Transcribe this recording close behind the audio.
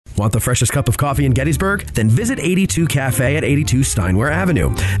Want the freshest cup of coffee in Gettysburg? Then visit 82 Cafe at 82 Steinway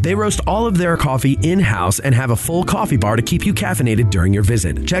Avenue. They roast all of their coffee in-house and have a full coffee bar to keep you caffeinated during your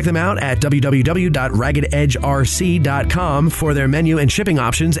visit. Check them out at www.raggededgerc.com for their menu and shipping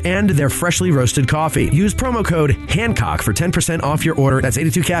options and their freshly roasted coffee. Use promo code Hancock for 10% off your order. That's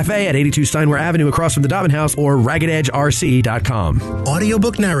 82 Cafe at 82 Steinway Avenue across from the Dobbin House or raggededgerc.com.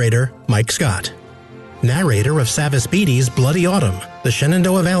 Audiobook narrator Mike Scott. Narrator of Savis Beattie's Bloody Autumn, the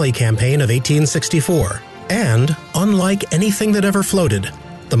Shenandoah Valley Campaign of 1864. And Unlike Anything That Ever Floated,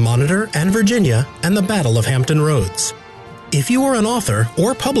 the Monitor and Virginia and the Battle of Hampton Roads. If you are an author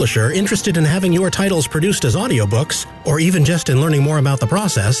or publisher interested in having your titles produced as audiobooks, or even just in learning more about the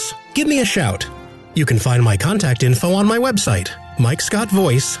process, give me a shout. You can find my contact info on my website,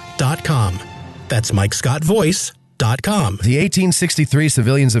 MikeScottVoice.com. That's MikeScottVoice.com. The 1863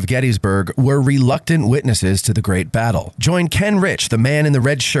 civilians of Gettysburg were reluctant witnesses to the Great Battle. Join Ken Rich, the man in the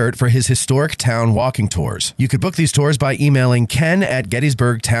red shirt, for his historic town walking tours. You could book these tours by emailing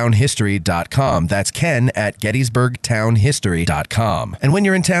ken@gettysburgtownhistory.com. That's ken@gettysburgtownhistory.com. And when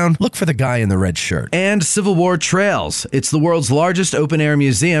you're in town, look for the guy in the red shirt. And Civil War Trails. It's the world's largest open-air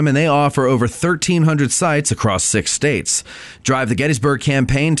museum, and they offer over 1,300 sites across 6 states. Drive the Gettysburg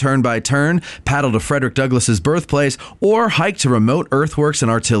campaign turn by turn, paddle to Frederick Douglass's birthplace, or hike to remote earthworks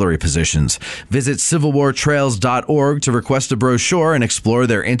and artillery positions. Visit civilwartrails.org to request a brochure and explore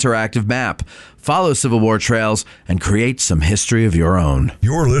their interactive map. Follow Civil War Trails and create some history of your own.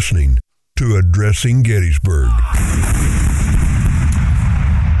 You're listening to Addressing Gettysburg.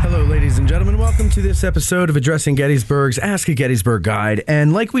 Hello, ladies and gentlemen. Welcome to this episode of Addressing Gettysburg's Ask a Gettysburg Guide.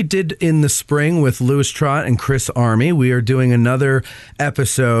 And like we did in the spring with Louis Trott and Chris Army, we are doing another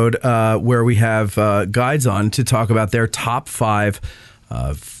episode where we have guides on to talk about their top 5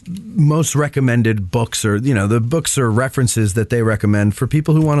 most recommended books, or, you know, the books or references that they recommend for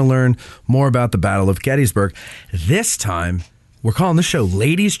people who want to learn more about the Battle of Gettysburg. This time, we're calling the show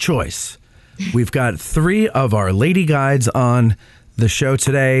Ladies' Choice. We've got 3 of our lady guides on the show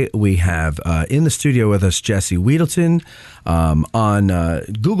today. We have in the studio with us Jessie Wheedlton. On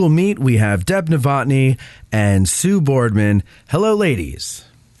Google Meet, we have Deb Novotny and Sue Boardman. Hello, ladies.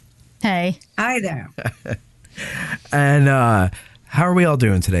 Hey. Hi there. And how are we all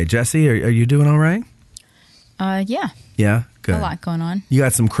doing today? Jessie, are you doing all right? Yeah. Yeah? Good. A lot going on. You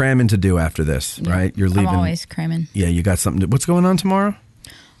got some cramming to do after this, right? You're leaving. I'm always cramming. Yeah, you got something. What's going on tomorrow?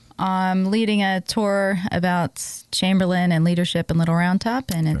 I'm leading a tour about Chamberlain and leadership in Little Round Top,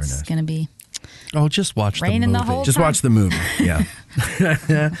 and it's going to be just watch raining the movie. the whole Just time. watch the movie, yeah.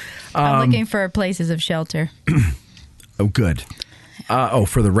 I'm looking for places of shelter. Oh, good.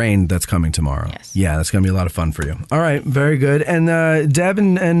 For the rain that's coming tomorrow. Yes. Yeah, that's going to be a lot of fun for you. All right, very good. And Deb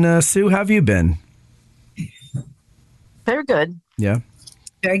and Sue, how have you been? Very good. Yeah?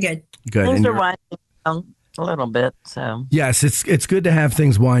 Very good. Good. Things And are you're- winding down a little bit, so. Yes, it's good to have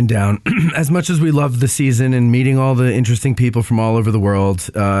things wind down. As much as we love the season and meeting all the interesting people from all over the world,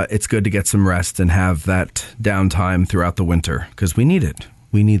 it's good to get some rest and have that downtime throughout the winter, because we need it.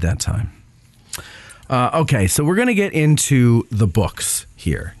 We need that time. Okay, so we're going to get into the books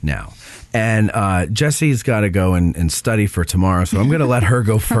here now. And Jessie's got to go and study for tomorrow, so I'm going to let her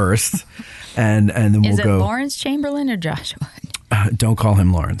go first. And then we'll go. Is it Lawrence Chamberlain or Joshua? Don't call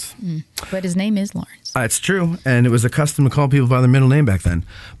him Lawrence. But his name is Lawrence. It's true, and it was a custom to call people by their middle name back then.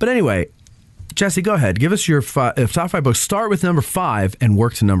 But anyway, Jessie, go ahead. Give us your top 5 books. Start with number 5 and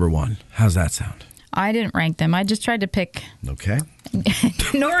work to number 1. How's that sound? I didn't rank them. I just tried to pick. Okay.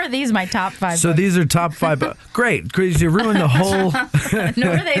 Nor are these my top 5 So books. these are top 5. Great, because you ruined the whole.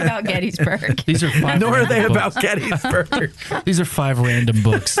 Nor are they about Gettysburg. These are 5. Nor are they random about Gettysburg. These are 5 random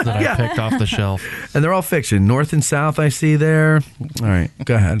books that I picked off the shelf. And they're all fiction. North and South, I see there. All right,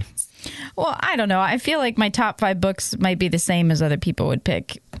 go ahead. Well, I don't know. I feel like my top 5 books might be the same as other people would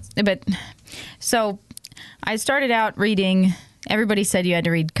pick. But so I started out reading. Everybody said you had to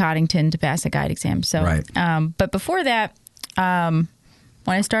read Coddington to pass a guide exam. So, Right. But before that, when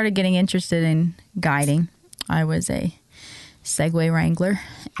I started getting interested in guiding, I was a Segway wrangler,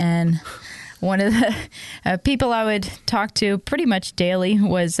 and one of the people I would talk to pretty much daily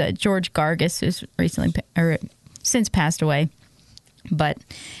was George Gargis, who's since passed away. But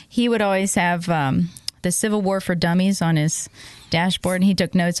he would always have the Civil War for Dummies on his dashboard, and he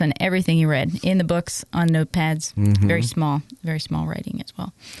took notes on everything he read in the books on notepads. Mm-hmm. Very small writing as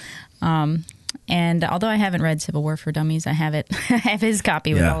well. And although I haven't read Civil War for Dummies, I have it. I have his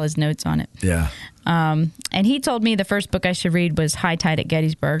copy with all his notes on it. Yeah. And he told me the first book I should read was High Tide at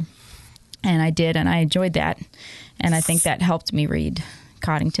Gettysburg, and I did, and I enjoyed that. And I think that helped me read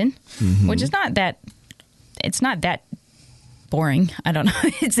Coddington, which is not that. It's not that boring. I don't know.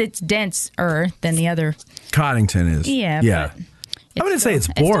 It's denser than the other. Coddington is. Yeah. Yeah. I wouldn't say it's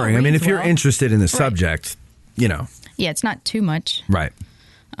boring. I mean, if you're interested in the subject, you know. Yeah, it's not too much. Right.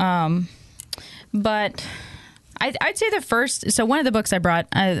 But I'd say the first, so one of the books I brought,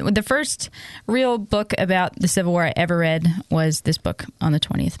 the first real book about the Civil War I ever read was this book on the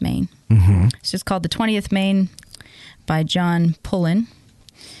 20th Maine. Mm-hmm. It's just called The 20th Maine by John Pullen.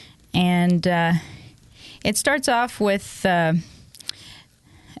 And it starts off with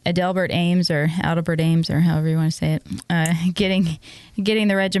Adelbert Ames or Adelbert Ames or however you want to say it, getting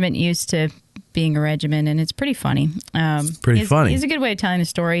the regiment used to being a regiment, and it's pretty funny. Pretty funny. It's a good way of telling a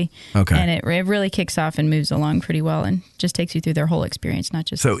story. Okay. And it really kicks off and moves along pretty well and just takes you through their whole experience, not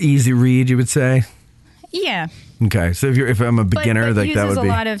just... So easy read, you would say? Yeah. Okay. So if I'm a beginner, but like that would be... uses a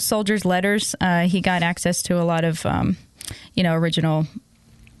lot of soldiers' letters. He got access to a lot of, original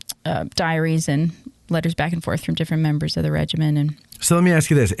diaries and letters back and forth from different members of the regiment. And so let me ask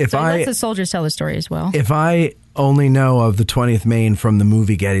you this. If he lets the soldiers tell the story as well. If I only know of the 20th Maine from the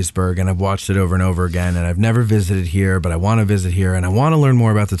movie Gettysburg, and I've watched it over and over again, and I've never visited here, but I want to visit here, and I want to learn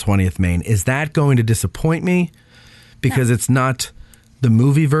more about the 20th Maine, is that going to disappoint me because it's not the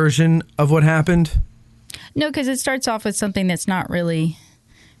movie version of what happened? No, because it starts off with something that's not really...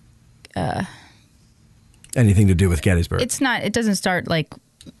 anything to do with Gettysburg. It's not. It doesn't start like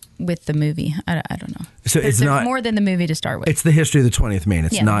with the movie. I don't know. So it's there's not more than the movie to start with. It's the history of the 20th Maine.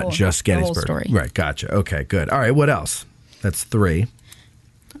 It's not just the Gettysburg. whole story. Right. Gotcha. Okay. Good. All right. What else? That's 3.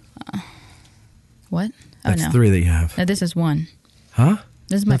 What? That's no. 3 that you have. No, this is 1. Huh?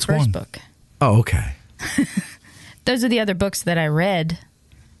 This is my That's first 1. book. Oh, okay. Those are the other books that I read,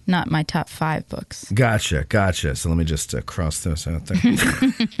 not my top 5 books. Gotcha. So let me just cross those out there.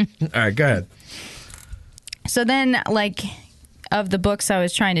 All right. Go ahead. So then, of the books I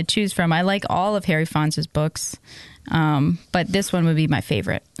was trying to choose from, I like all of Harry Fonz's books, but this one would be my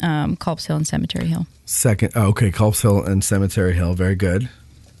favorite, Culp's Hill and Cemetery Hill. Second. Oh, okay. Culp's Hill and Cemetery Hill. Very good.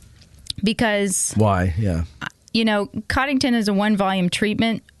 Because... Why? Yeah. Coddington is a 1-volume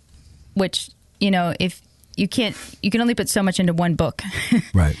treatment, which, if you can only put so much into one book.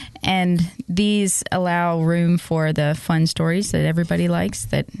 Right. And these allow room for the fun stories that everybody likes,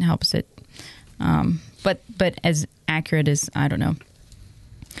 that helps it... But as accurate as, I don't know,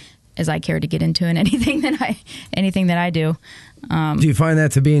 as I care to get into in anything that I do. Do you find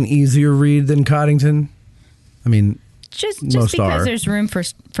that to be an easier read than Coddington? I mean, just most because are. there's room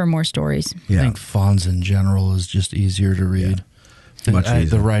for more stories. Yeah. I think Fonz in general is just easier to read. Yeah. Much easier.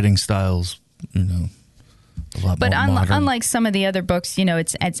 The writing style's, a lot but more modern. unlike some of the other books,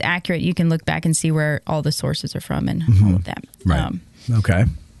 it's accurate. You can look back and see where all the sources are from and all of that. Right. Okay.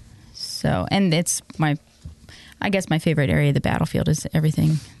 So, and it's my favorite area of the battlefield is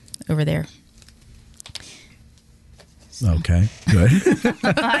everything over there. So. Okay, good.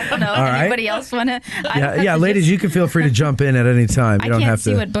 I don't know. All right. Anybody else want to? Yeah, ladies, you can feel free to jump in at any time. You I don't can't have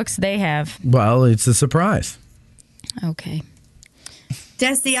see to. what books they have. Well, it's a surprise. Okay.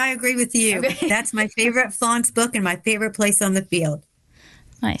 Desi, I agree with you. Okay. That's my favorite Fonz book and my favorite place on the field.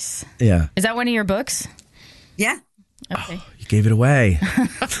 Nice. Yeah. Is that one of your books? Yeah. Okay. You gave it away.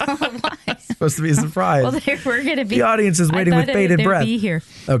 It's supposed to be a surprise. Well, they were going to be. The audience is waiting with bated breath. Be here.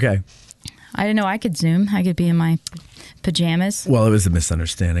 Okay. I didn't know I could Zoom. I could be in my pajamas. Well, it was a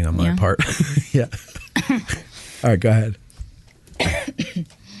misunderstanding on my part. Yeah. All right, go ahead.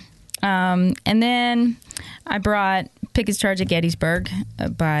 And then I brought Pickett's Charge at Gettysburg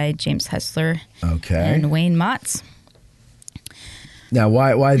by James Hessler Okay. and Wayne Motts. Now,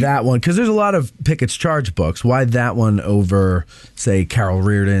 why that one? Because there's a lot of Pickett's Charge books. Why that one over, say, Carol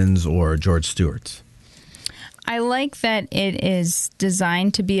Reardon's or George Stewart's? I like that it is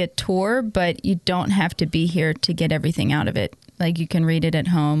designed to be a tour, but you don't have to be here to get everything out of it. Like, you can read it at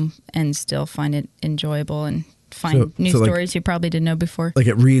home and still find it enjoyable and find new stories you probably didn't know before. Like,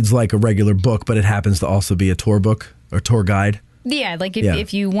 it reads like a regular book, but it happens to also be a tour book or tour guide? Yeah, like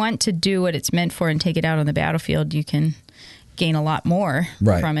if you want to do what it's meant for and take it out on the battlefield, you can gain a lot more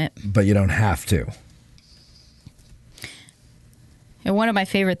from it. But you don't have to. And one of my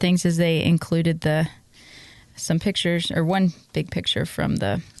favorite things is they included some pictures, or one big picture from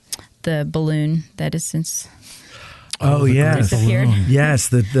the balloon that has since disappeared.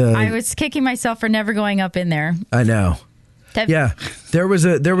 Yes, I was kicking myself for never going up in there. I know. Yeah, there was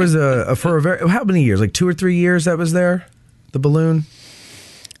a for a very, how many years? Like 2 or 3 years that was there, the balloon.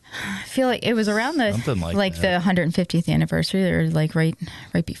 I feel like it was around the the 150th anniversary, or like right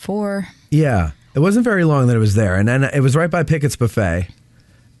before. Yeah, it wasn't very long that it was there, and then it was right by Pickett's Buffet,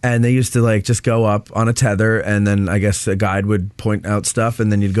 and they used to just go up on a tether, and then I guess a guide would point out stuff, and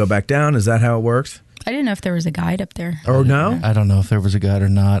then you'd go back down. Is that how it works? I didn't know if there was a guide up there. Oh, no? I don't know if there was a guide or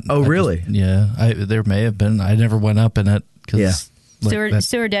not. Oh, really? There may have been. I never went up in it. Yeah.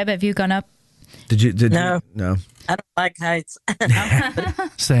 Sue or Deb, have you gone up? Did No. you? No. I don't like heights.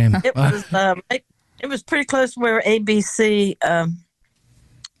 Same. It was pretty close to where ABC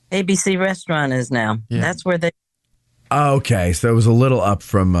restaurant is now. Yeah. That's where they. Oh, okay, so it was a little up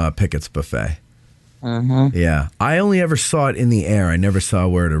from Pickett's Buffet. Yeah. I only ever saw it in the air. I never saw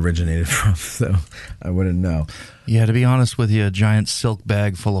where it originated from, so I wouldn't know. Yeah, to be honest with you, a giant silk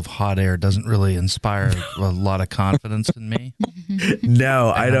bag full of hot air doesn't really inspire a lot of confidence in me.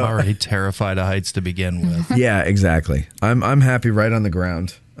 No, I don't. I'm already terrified of heights to begin with. Yeah, exactly. I'm happy right on the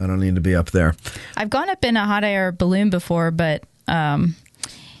ground. I don't need to be up there. I've gone up in a hot air balloon before, but I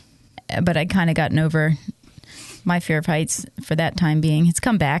kind of gotten over my fear of heights for that time being. It's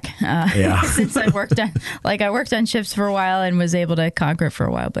come back since I worked on ships for a while and was able to conquer it for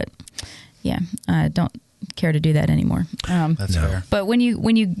a while. But yeah, I don't care to do that anymore. That's fair. But when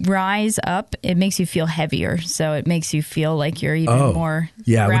you rise up, it makes you feel heavier, so it makes you feel like you're even more I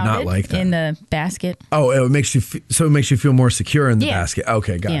would not grounded like that. in the basket. Oh, it makes you feel more secure in the basket.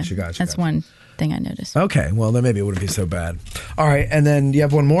 Okay, gotcha. That's one thing I noticed. Okay, well then maybe it wouldn't be so bad. All right, and then you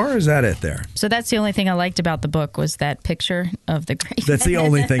have one more, or is that it there? So that's the only thing I liked about the book was that picture of the great. That's the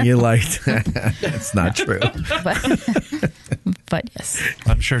only thing you liked. That's not true. But yes.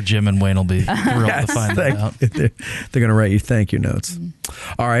 I'm sure Jim and Wayne will be thrilled to find that out. They're going to write you thank you notes.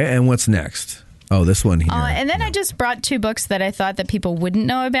 All right, and what's next? Oh, this one here. And then I just brought two books that I thought that people wouldn't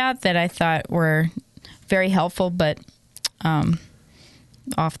know about that I thought were very helpful, but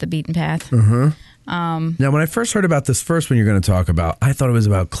off the beaten path. Now, when I first heard about this first one you're going to talk about, I thought it was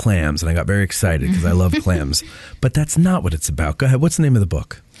about clams, and I got very excited because I love clams. But that's not what it's about. Go ahead. What's the name of the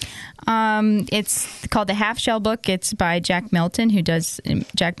book? It's called The Half Shell Book. It's by Jack Milton Jr., who does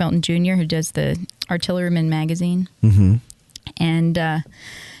the Artilleryman magazine. And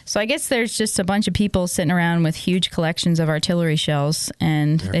so I guess there's just a bunch of people sitting around with huge collections of artillery shells,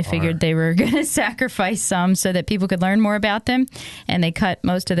 and they figured they were going to sacrifice some so that people could learn more about them. And they cut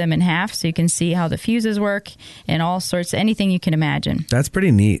most of them in half so you can see how the fuses work and all sorts of anything you can imagine. That's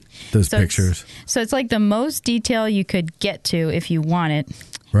pretty neat, those pictures. So it's like the most detail you could get to if you want it.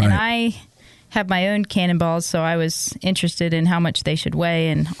 Right. And I have my own cannonballs, so I was interested in how much they should weigh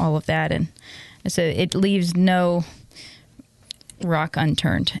and all of that. And so it leaves no rock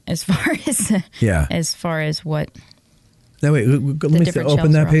unturned as far as what. Now wait, let me different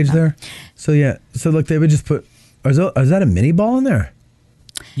open shells that are page all there. So look, they would just put. Is that a mini ball in there?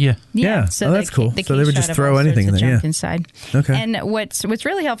 Yeah. Yeah. So that's cool. So they would just shot of throw all anything in sorts of there. junk inside. Okay. And what's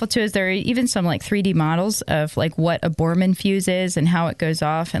really helpful too is there are even some like 3D models of like what a Boardman fuse is and how it goes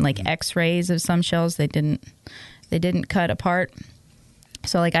off, and like X-rays of some shells they didn't cut apart.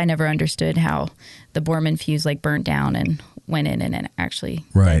 So like I never understood how the Boardman fuse like burnt down and went in and it actually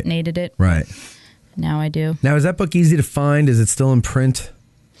detonated it. Right. Now I do. Now, is that book easy to find? Is it still in print?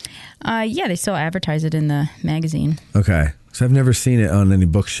 Yeah, they still advertise it in the magazine. Okay. Because I've never seen it on any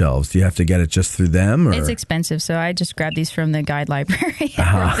bookshelves. Do you have to get it just through them? Or? It's expensive, so I just grabbed these from the guide library and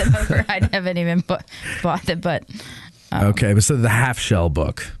brought them over. I haven't even bought them, but... okay, but so the half shell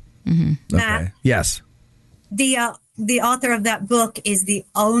book. Okay. Matt? Yes. The author of that book is the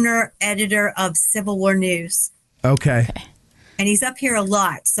owner-editor of Civil War News. Okay. And he's up here a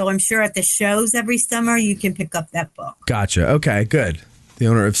lot, so I'm sure at the shows every summer you can pick up that book. Gotcha. Okay, good. The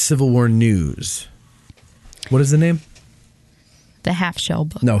owner of Civil War News. What is the name? The Half Shell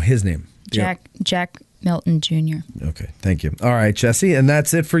Book. No, his name. Jack Milton Jr. Okay, thank you. All right, Jessie, and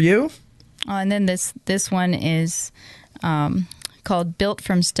that's it for you? And then this one is called Built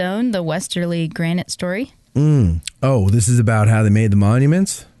from Stone, the Westerly Granite Story. Oh, this is about how they made the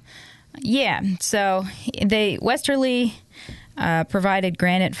monuments? Yeah, so Westerly provided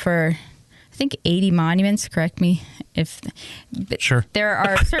granite for, I think, 80 monuments. Correct me if Sure. There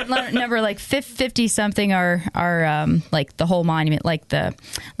are a certain number, like 50 something, are like the whole monument, like the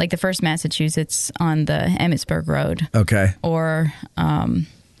first Massachusetts on the Emmitsburg Road. Okay. Or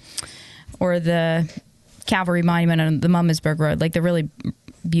the Cavalry Monument on the Mumminsburg Road, like the really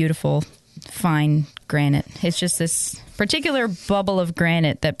beautiful, fine granite. It's just this particular bubble of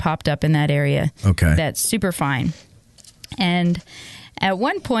granite that popped up in that area. Okay. That's super fine. And at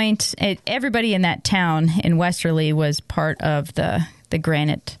one point, everybody in that town in Westerly was part of the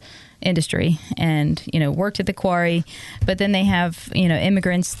granite industry and, worked at the quarry. But then they have,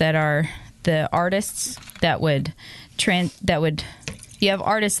 immigrants that are the artists you have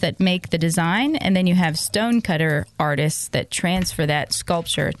artists that make the design, and then you have stonecutter artists that transfer that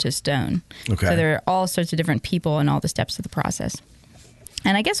sculpture to stone. Okay. So there are all sorts of different people in all the steps of the process.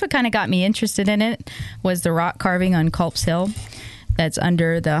 And I guess what kind of got me interested in it was the rock carving on Culp's Hill that's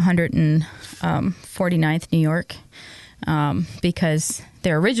under the 149th New York, because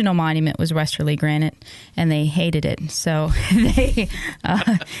their original monument was Westerly granite, and they hated it. So they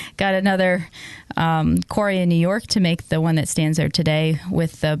got another quarry in New York to make the one that stands there today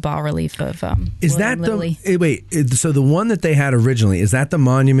with the bas relief of Is William that Lilly. so the one that they had originally, is that the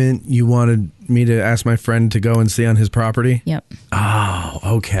monument you wanted me to ask my friend to go and see on his property? Yep. Oh,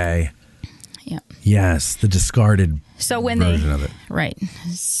 okay. Yep. Yes, the discarded version of it. Right.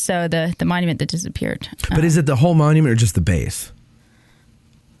 So the monument that disappeared. But is it the whole monument or just the base?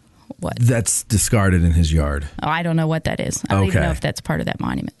 What? That's discarded in his yard. Oh, I don't know what that is. I don't even know if that's part of that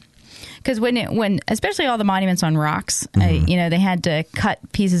monument. Because when especially all the monuments on rocks, they had to cut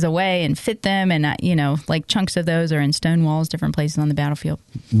pieces away and fit them, and like chunks of those are in stone walls, different places on the battlefield.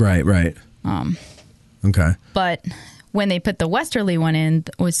 Right. Okay. But when they put the Westerly one in,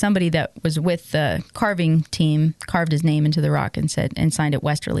 was somebody that was with the carving team, carved his name into the rock and signed it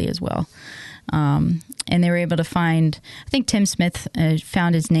Westerly as well. And they were able to find, I think Tim Smith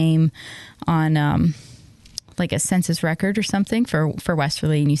found his name on like a census record or something for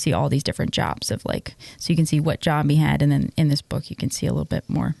Westerly, and you see all these different jobs of so you can see what job he had, and then in this book you can see a little bit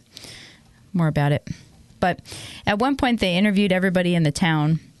more about it. But at one point they interviewed everybody in the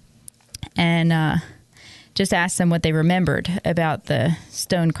town and just asked them what they remembered about the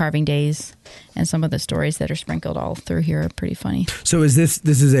stone carving days, and some of the stories that are sprinkled all through here are pretty funny. So is this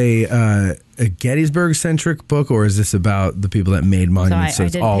is a Gettysburg centric book, or is this about the people that made monuments? So,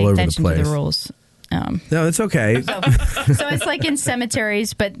 it's all over the place. To the rules. No, it's okay. So it's like in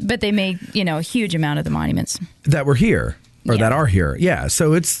cemeteries, but they made a huge amount of the monuments that were here or that are here. Yeah,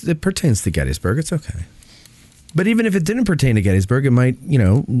 so it pertains to Gettysburg. It's okay. But even if it didn't pertain to Gettysburg, it might,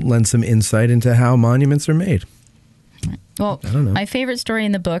 lend some insight into how monuments are made. Well, I don't know. My favorite story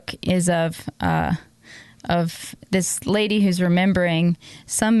in the book is of this lady who's remembering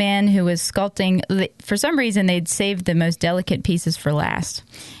some man who was sculpting. For some reason, they'd saved the most delicate pieces for last.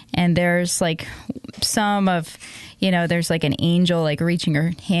 And there's some of, there's like an angel reaching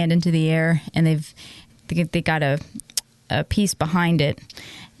her hand into the air, and they got a piece behind it.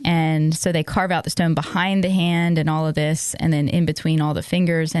 And so they carve out the stone behind the hand and all of this, and then in between all the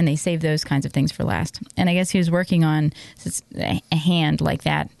fingers, and they save those kinds of things for last. And I guess he was working on a hand like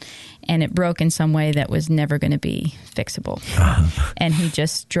that, and it broke in some way that was never going to be fixable. And he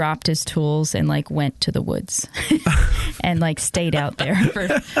just dropped his tools and went to the woods and stayed out there for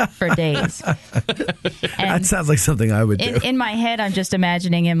days. And that sounds like something I would do. In my head, I'm just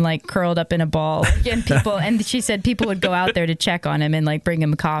imagining him curled up in a ball, and she said people would go out there to check on him and bring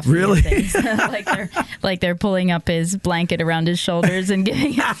him coffee. Really? They're pulling up his blanket around his shoulders and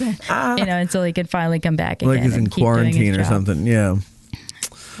giving him, until he could finally come back again. Like he's in quarantine or something. Yeah.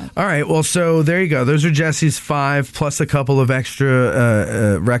 All right. Well, so there you go. Those are Jessie's 5 plus a couple of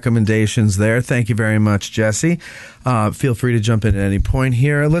extra recommendations there. Thank you very much, Jessie. Feel free to jump in at any point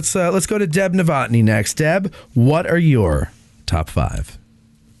here. Let's go to Deb Novotny next. Deb, what are your top 5?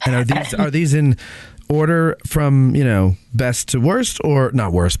 And are these in order from best to worst, or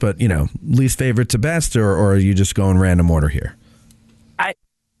not worst, but least favorite to best, or are you just going random order here? I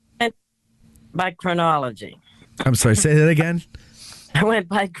went by chronology. I'm sorry. Say that again. I went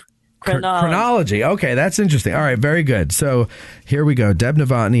by chronology. Chronology. Okay, that's interesting. All right, very good. So here we go. Deb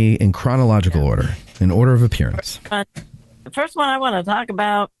Novotny in chronological order, in order of appearance. The first one I want to talk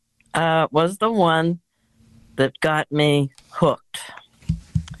about was the one that got me hooked.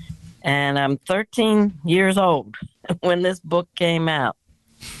 And I'm 13 years old when this book came out.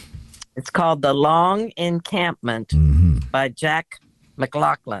 It's called The Long Encampment by Jack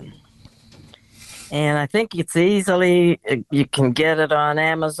McLaughlin. And I think it's you can get it on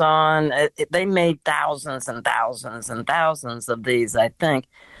Amazon. They made thousands and thousands and thousands of these, I think,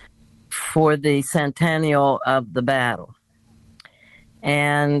 for the centennial of the battle.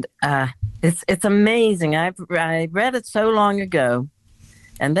 And it's amazing. I read it so long ago.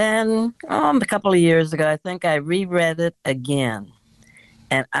 And then a couple of years ago, I think I reread it again.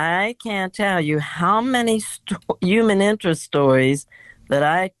 And I can't tell you how many human interest stories that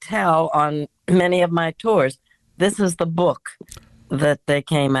I tell on many of my tours. This is the book that they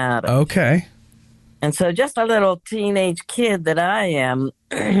came out of. Okay. And so just a little teenage kid that I am,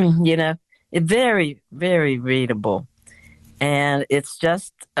 it very, very readable. And it's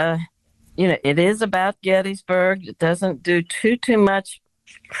just, it is about Gettysburg. It doesn't do too much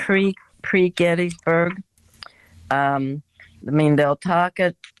pre-Gettysburg. They'll talk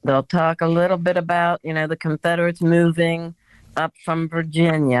a little bit about, the Confederates moving up from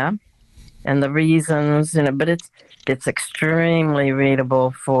Virginia. and the reasons, but it's extremely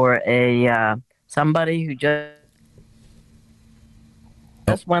readable for a somebody who just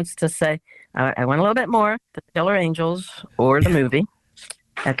wants to say, I want a little bit more, the Killer Angels or the movie,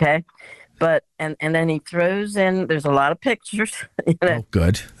 okay? But and then he throws in. There's a lot of pictures. Oh,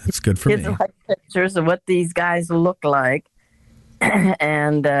 good. That's good for kids me. like pictures of what these guys look like,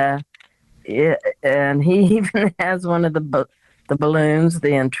 and he even has one of the balloons,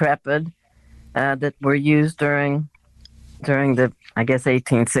 the Intrepid, that were used during the, I guess,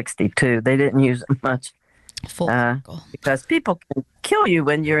 1862. They didn't use it much. Full circle. Because people can kill you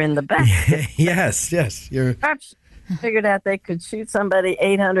when you're in the back. Yes. You're figured out they could shoot somebody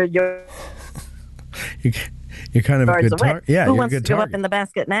 800 yards. You're kind of a good target. Yeah, Who you're wants a good to go target. up in the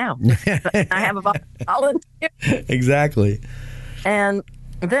basket now? I have a volunteer. Exactly. And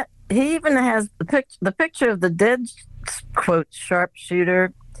he even has the picture of the dead, quote,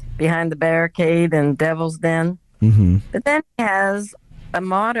 sharpshooter behind the barricade in Devil's Den. Mm-hmm. But then he has a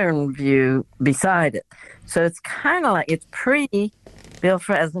modern view beside it. So it's kind of like it's pre-Bill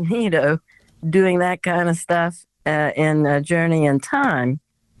Fresnito doing that kind of stuff in Journey in Time.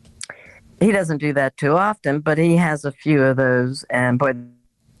 He doesn't do that too often, but he has a few of those. And boy,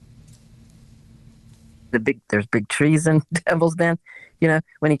 there's big trees in Devil's Den,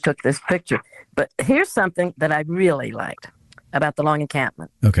 when he took this picture. But here's something that I really liked about the Long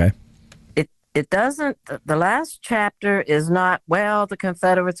Encampment. Okay. It doesn't, the last chapter is not, well, the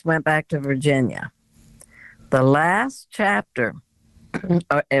Confederates went back to Virginia. The last chapter,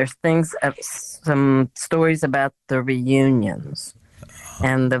 there's some stories about the reunions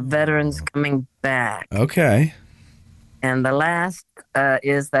and the veterans coming back. Okay. And the last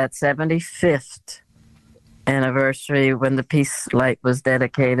is that 75th anniversary when the Peace Light was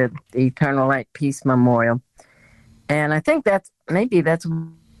dedicated, the Eternal Light Peace Memorial. And I think that's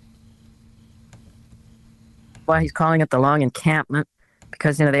why he's calling it the Long Encampment,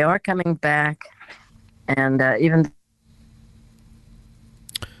 because they are coming back, and even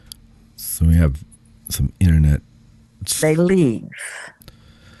so we have some internet. they leave.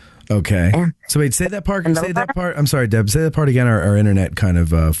 Okay. So wait, say that part. I'm sorry, Deb. Say that part again. Our internet kind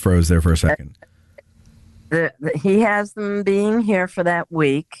of froze there for a second. He has them being here for that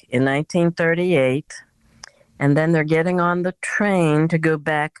week in 1938, and then they're getting on the train to go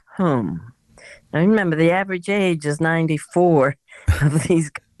back home. Now remember, the average age is 94 of these.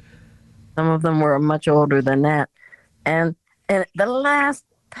 Some of them were much older than that. And the last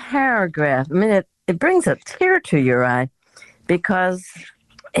paragraph, it brings a tear to your eye, because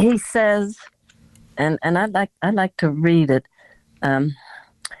he says, and I'd like to read it.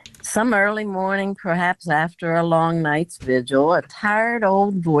 Some early morning, perhaps after a long night's vigil, a tired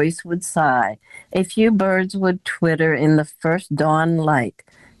old voice would sigh. A few birds would twitter in the first dawn light.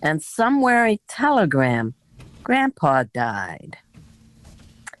 And somewhere a telegram, Grandpa died.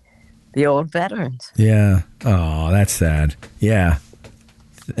 The old veterans. Yeah. Oh, that's sad. Yeah.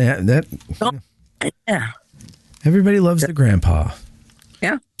 Yeah. Everybody loves the grandpa.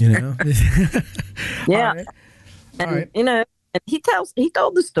 Yeah. Yeah. All right. And and he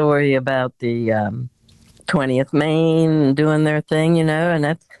told the story about the 20th Maine doing their thing,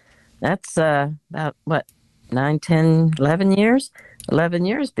 and that's about what, 9, 10, 11 years? 11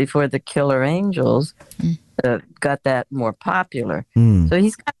 years before the Killer Angels got that more popular. So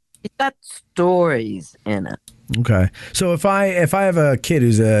he's got stories in it. Okay. So if I have a kid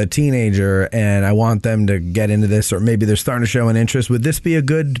who's a teenager and I want them to get into this, or maybe they're starting to show an interest, would this be a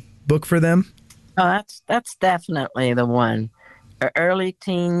good book for them? Oh, that's definitely the one. Early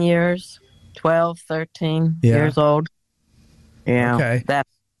teen years, 12, 13 years old. Yeah. Okay.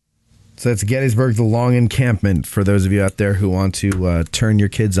 So that's Gettysburg, the Long Encampment, for those of you out there who want to turn your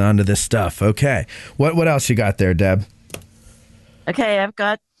kids onto this stuff. Okay. What else you got there, Deb? Okay, I've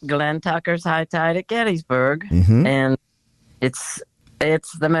got Glenn Tucker's High Tide at Gettysburg, and it's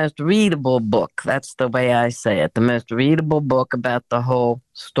the most readable book. That's the way I say it. The most readable book about the whole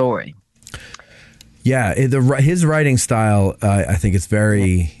story. Yeah, his writing style, I think it's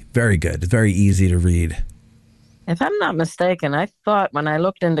very, very good. It's very easy to read. If I'm not mistaken, I thought when I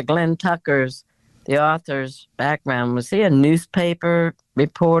looked into Glenn Tucker's, the author's background, was he a newspaper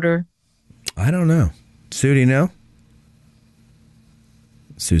reporter? I don't know. Sue, do you know?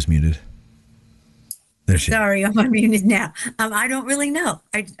 Sue's muted. There she is. Sorry, I'm unmuted now. I don't really know.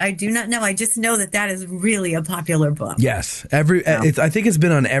 I do not know. I just know that is really a popular book. Yes. I think it's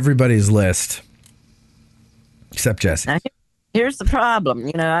been on everybody's list, except Jessie. Now, here's the problem.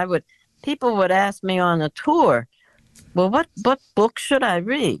 People would ask me on a tour, well, what book should I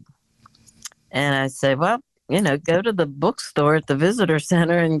read? And I say, well, go to the bookstore at the visitor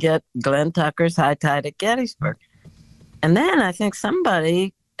center and get Glenn Tucker's High Tide at Gettysburg. And then I think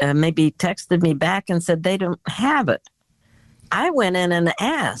somebody maybe texted me back and said they don't have it. I went in and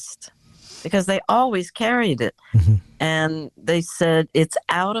asked because they always carried it. Mm-hmm. And they said it's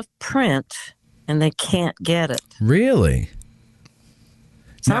out of print and they can't get it. Really?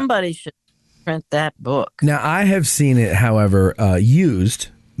 Somebody should print that book. Now, I have seen it, however, used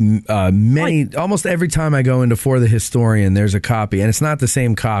almost every time I go into For the Historian, there's a copy, and it's not the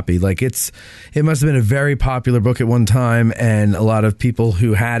same copy. Like it must have been a very popular book at one time, and a lot of people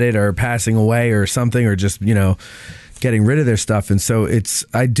who had it are passing away or something, or just, getting rid of their stuff. And so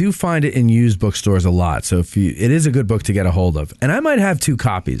I do find it in used bookstores a lot. So it is a good book to get a hold of. And I might have 2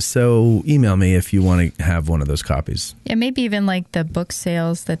 copies. So email me if you want to have one of those copies. Yeah, maybe even like the book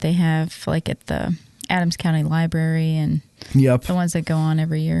sales that they have like at the Adams County Library and Yep. the ones that go on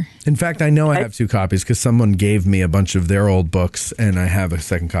every year. In fact, I know I have 2 copies because someone gave me a bunch of their old books and I have a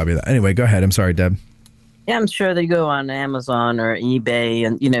second copy of that. Anyway, go ahead. I'm sorry, Deb. Yeah, I'm sure they go on Amazon or eBay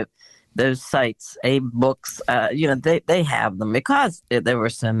and, those sites, books, they have them because there were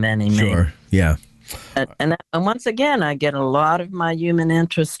so many. Sure. Yeah. And once again, I get a lot of my human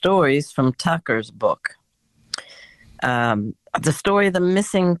interest stories from Tucker's book. The story of the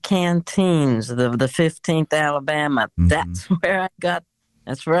missing canteens, the 15th Alabama. Mm-hmm.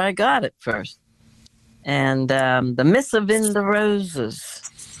 That's where I got it first. And the Missive in the Roses.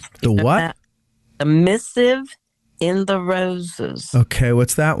 The what? The Missive in the Roses. Okay,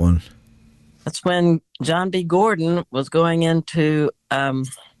 what's that one? That's when John B. Gordon was going into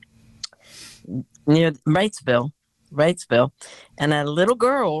near Wrightsville, and a little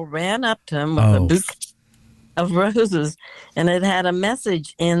girl ran up to him with a bouquet of roses, and it had a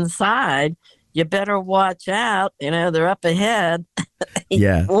message inside. You better watch out. They're up ahead.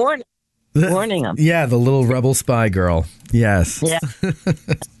 Yeah. Warning them. Yeah, the little rebel spy girl. Yes. Yeah.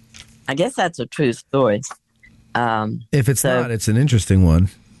 I guess that's a true story. If it's not, it's an interesting one.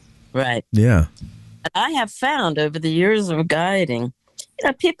 Right. Yeah. And I have found over the years of guiding,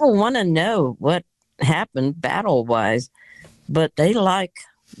 people want to know what happened battle-wise, but they like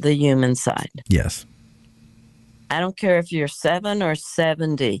the human side. Yes. I don't care if you're 7 or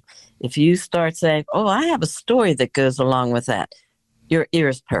 70. If you start saying, I have a story that goes along with that, your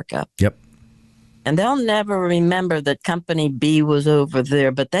ears perk up. Yep. And they'll never remember that Company B was over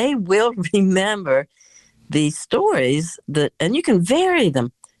there, but they will remember the stories and you can vary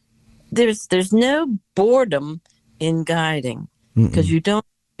them. There's no boredom in guiding because you don't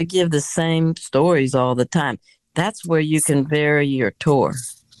give the same stories all the time. That's where you can vary your tour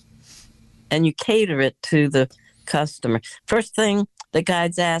and you cater it to the customer. First thing the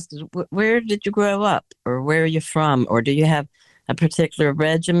guides ask is, where did you grow up, or where are you from, or do you have a particular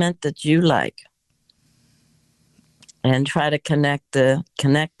regiment that you like? And try to connect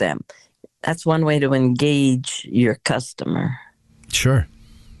them. That's one way to engage your customer. Sure.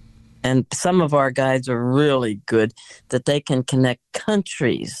 And some of our guides are really good that they can connect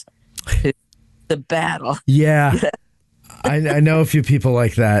countries to the battle. Yeah. I know a few people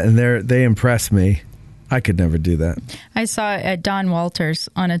like that, and they impress me. I could never do that. I saw Don Walters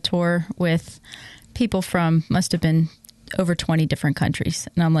on a tour with people from, must have been over 20 different countries.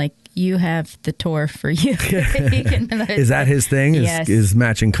 And I'm like, you have the tour for you. Is that his thing? Yes. Is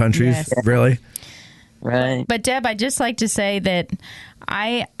matching countries? Yes. Really? Right. But Deb, I'd just like to say that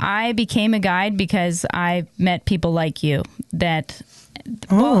I became a guide because I met people like you that...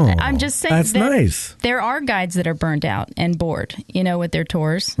 I'm just saying that's that nice. There are guides that are burned out and bored, with their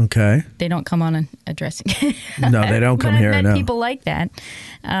tours. Okay. They don't come on Addressing. No, they don't come but here. I've met No. people like that.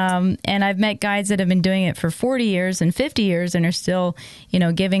 And I've met guides that have been doing it for 40 years and 50 years and are still,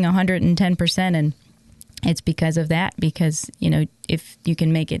 giving 110%. And it's because of that, because,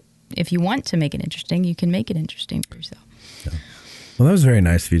 if you want to make it interesting, you can make it interesting for yourself. Yeah. Well, that was very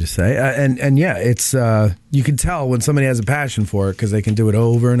nice of you to say. And yeah, it's you can tell when somebody has a passion for it because they can do it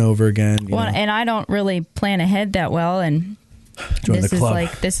over and over again. And I don't really plan ahead that well. And Join the club.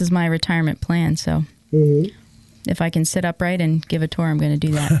 This is my retirement plan. So if I can sit upright and give a tour, I'm going to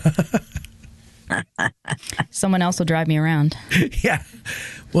do that. Someone else will drive me around. Yeah.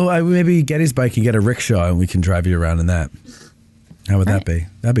 Well, maybe Getty's bike can get a rickshaw and we can drive you around in that. How would that be?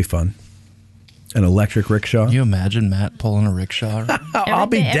 That'd be fun. An electric rickshaw. Can you imagine Matt pulling a rickshaw? I'll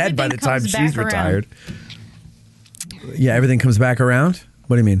be dead by the time she's retired. Yeah, everything comes back around?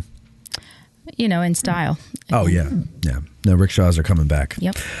 What do you mean? In style. Oh, yeah. Yeah. No, rickshaws are coming back.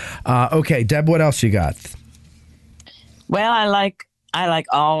 Yep. Okay, Deb, what else you got? Well, I like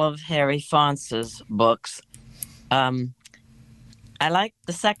all of Harry Fonce's books. I like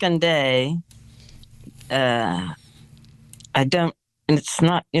The Second Day. I don't, and it's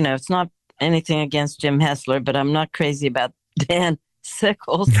not, it's not anything against Jim Hessler, but I'm not crazy about Dan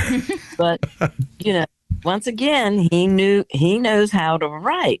Sickles. But, once again, he knows how to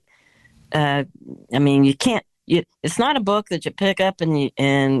write. I mean, you can't, it's not a book that you pick up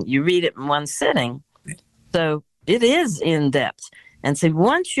and you read it in one sitting. So it is in depth. And so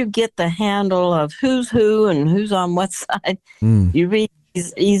once you get the handle of who's who and who's on what side, you read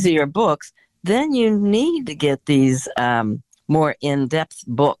these easier books, then you need to get these more in-depth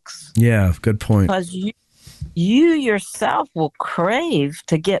books. Yeah, good point. Because you yourself will crave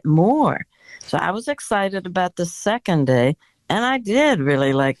to get more. So I was excited about the second day, and I did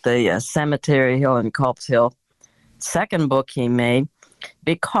really like the Cemetery Hill and Culp's Hill second book he made,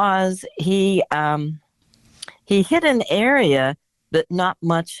 because he hit an area that not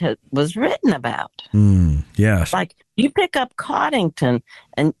much was written about. Yes. Like, you pick up Coddington,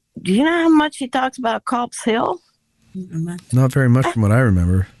 and do you know how much he talks about Culp's Hill? Not very much from what I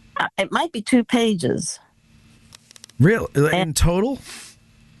remember. It might be 2 pages. Real? In total?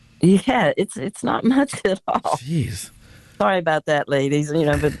 Yeah, it's not much at all. Jeez. Sorry about that, ladies.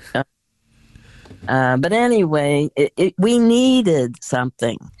 But anyway, we needed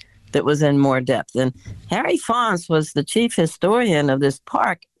something that was in more depth. And Harry Faunce was the chief historian of this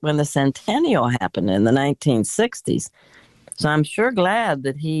park when the centennial happened in the 1960s. So I'm sure glad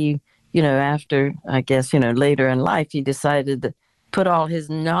that he, after, I guess, later in life, he decided to put all his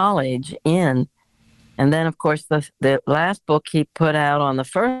knowledge in. And then, of course, the last book he put out on the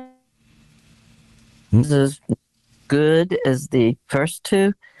first is as good as the first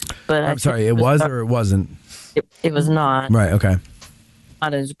 2. But I'm sorry, it was or it wasn't? It was not. Right, okay.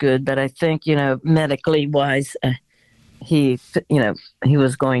 Not as good, but I think, medically wise, he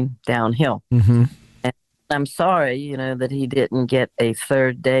was going downhill. Mm-hmm. And I'm sorry, that he didn't get a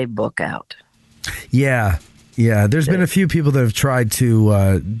third day book out. Yeah. There's been a few people that have tried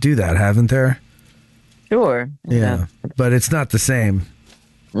to do that, haven't there? Sure. Yeah, but it's not the same.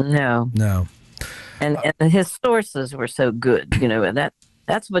 No. And his sources were so good, and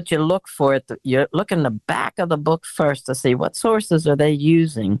that's what you look for. You look in the back of the book first to see what sources are they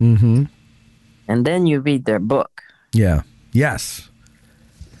using, and then you read their book. Yeah. Yes.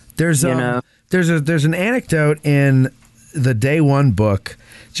 There's an anecdote in the day 1 book,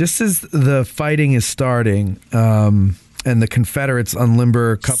 just as the fighting is starting, and the Confederates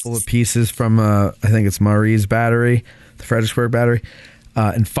unlimber a couple of pieces from I think it's Marie's battery, the Fredericksburg battery,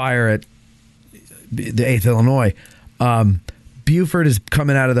 and fire at the 8th Illinois. Buford is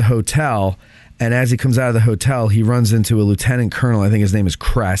coming out of the hotel, and as he comes out of the hotel, he runs into a lieutenant colonel, I think his name is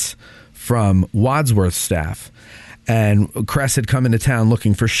Cress, from Wadsworth's staff. And Cress had come into town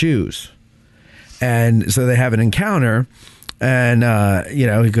looking for shoes. And so they have an encounter, and,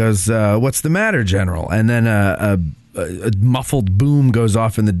 he goes, "What's the matter, General?" And then a muffled boom goes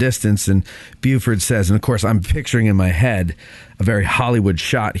off in the distance, and Buford says, and of course I'm picturing in my head a very Hollywood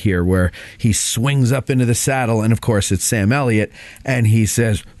shot here where he swings up into the saddle, and of course it's Sam Elliott, and he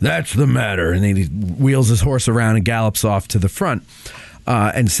says, "That's the matter," and then he wheels his horse around and gallops off to the front,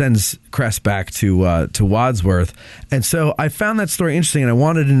 and sends Cress back to Wadsworth. And so I found that story interesting, and I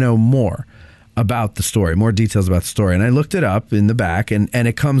wanted to know more about the story, more details about the story, and I looked it up in the back, and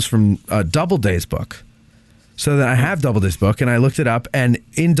it comes from Doubleday's book. So then I have Doubleday's book, and I looked it up, and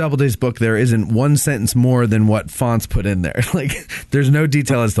in Doubleday's book, there isn't one sentence more than what Faunce put in there. Like, there's no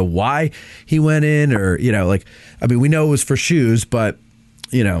detail as to why he went in, or, we know it was for shoes, but,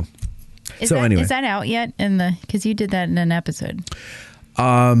 Anyway. Is that out yet because you did that in an episode?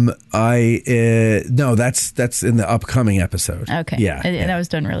 No, that's in the upcoming episode. Okay. Yeah. That was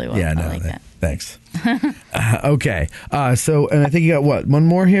done really well. Yeah, I like that. Thanks. Okay. So, and I think you got what? One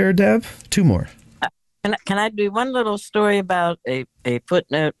more here, Deb? 2 more. Can I do one little story about a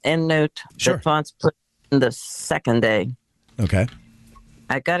footnote, endnote Sure. that Faunce put in the second day? Okay.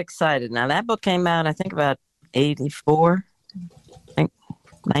 I got excited. Now, that book came out, I think, about 1984.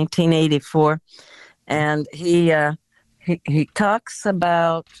 And he talks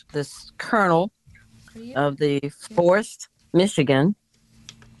about this colonel of the 4th Michigan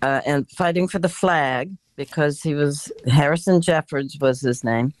and fighting for the flag, because Harrison Jeffords was his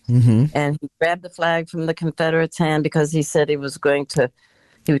name. Mm-hmm. And he grabbed the flag from the Confederates' hand because he said he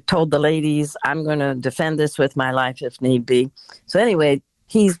told the ladies, "I'm going to defend this with my life if need be." So anyway,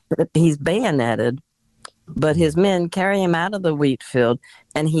 he's bayoneted, but his men carry him out of the wheat field,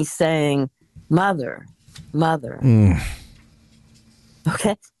 and he's saying, "Mother, mother."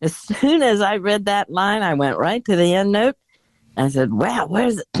 Okay. As soon as I read that line, I went right to the end note. I said, "Wow,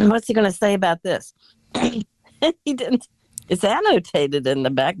 what's he going to say about this?" He didn't it's annotated in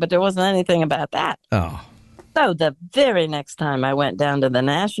the back, but there wasn't anything about that. Oh. So the very next time I went down to the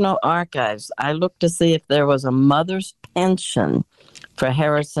National Archives, I looked to see if there was a mother's pension for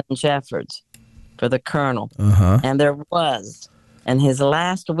Harrison Jeffords, for the colonel. And there was. And his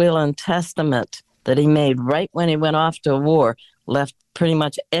last will and testament that he made right when he went off to war left pretty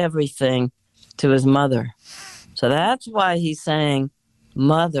much everything to his mother. So that's why he's saying,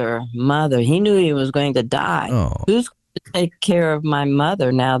 mother, mother. He knew he was going to die. Oh. Who's going to take care of my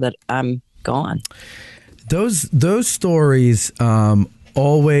mother now that I'm gone? Those stories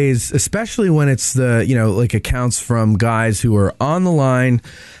always, especially when it's the, like accounts from guys who are on the line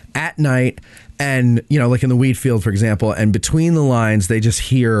at night and, like in the wheat field, for example, and between the lines, they just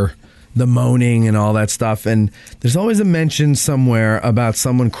hear the moaning and all that stuff. And there's always a mention somewhere about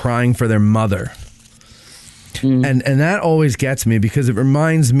someone crying for their mother. And that always gets me because it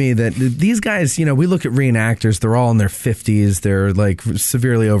reminds me that these guys, we look at reenactors, they're all in their 50s, they're like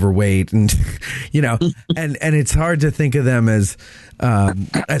severely overweight and, and it's hard to think of them as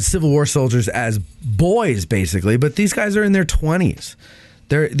Civil War soldiers, as boys, basically. But these guys are in their 20s.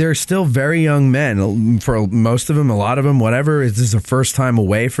 They're still very young men. For most of them, a lot of them, whatever, this is their first time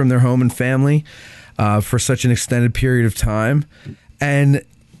away from their home and family for such an extended period of time. And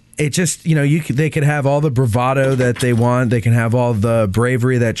it just, they could have all the bravado that they want. They can have all the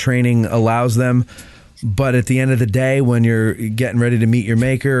bravery that training allows them. But at the end of the day, when you're getting ready to meet your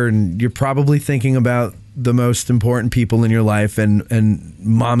maker, and you're probably thinking about the most important people in your life, and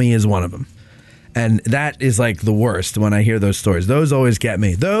mommy is one of them. And that is like the worst when I hear those stories. Those always get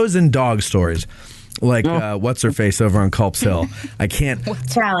me. Those and dog stories. Like, what's her face over on Culp's Hill? I can't.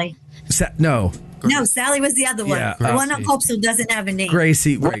 Sally. No. No, Sally was the other one. Yeah, the one on Culp's Hill doesn't have a name.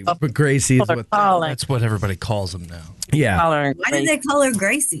 Gracie. Right, but Gracie is what. That's what everybody calls them now. Yeah. Why did they call her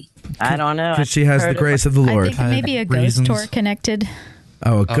Gracie? I don't know. Because she has the grace of the Lord. I think maybe a ghost tour connected.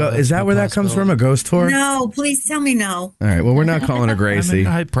 Oh, is that where that comes from? A ghost tour? No, please tell me no. All right. Well, we're not calling her Gracie.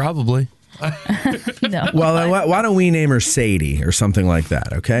 I probably. No. Well, why don't we name her Sadie or something like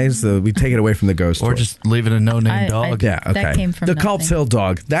that? Okay, so we take it away from the ghost tour. Or just leave it a no-name dog. Yeah. Okay. That came from the nothing. Culp's Hill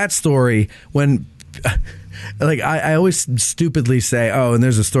dog. That story when. Like I always stupidly say, oh, and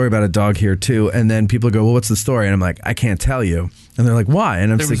there's a story about a dog here too, and then people go, well, what's the story? And I'm like, I can't tell you, and they're like, why?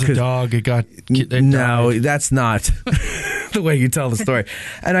 And I'm There was like, a dog. It no, died. that's not the way you tell the story,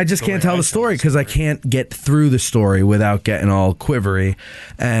 and I just can't tell the story because I can't get through the story without getting all quivery,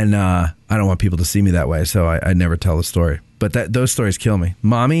 and I don't want people to see me that way, so I never tell the story. But those stories kill me.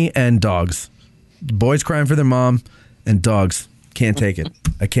 Mommy and dogs, boys crying for their mom, and dogs. Can't take it.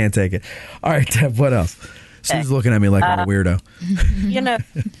 I can't take it. All right, Deb, what else? Sue's looking at me like I'm a weirdo.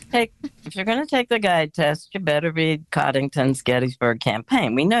 If you're going to take the guide test, you better read Coddington's Gettysburg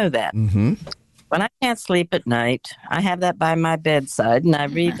Campaign. We know that. Mm-hmm. When I can't sleep at night, I have that by my bedside, and I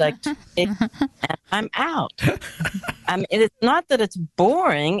read like, and I'm out. I mean, it's not that it's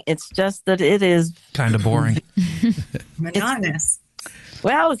boring. It's just that it is kind of boring. Monotonous.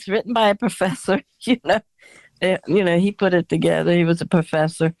 It's written by a professor, he put it together. He was a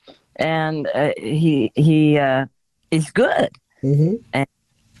professor, and he's good. Mm-hmm. And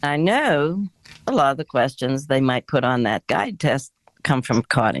I know a lot of the questions they might put on that guide test come from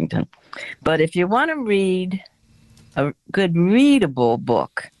Coddington. But if you want to read a good readable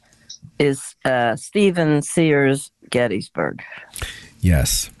book, is Stephen Sears' Gettysburg.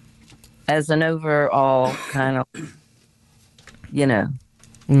 Yes. As an overall kind of,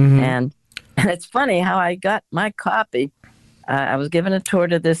 Mm-hmm. And it's funny how I got my copy. I was given a tour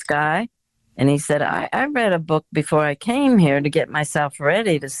to this guy, and he said, I read a book before I came here to get myself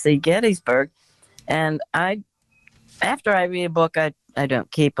ready to see Gettysburg. And after I read a book, I don't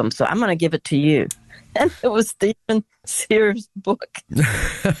keep them. So I'm going to give it to you. And it was Stephen Sears' book.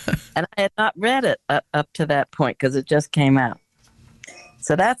 And I had not read it up to that point because it just came out.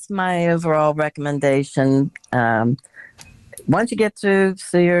 So that's my overall recommendation. Once you get to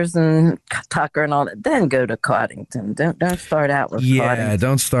Sears and Tucker and all that, then go to Coddington. Don't start out with Coddington. Yeah,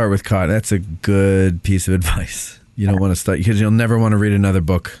 don't start with Coddington. That's a good piece of advice. You don't want to start because you'll never want to read another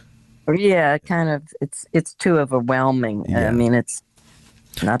book. Yeah, it's too overwhelming. Yeah. I mean, it's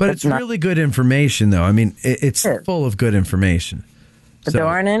not. But it's really good information, though. I mean, it's full of good information. But there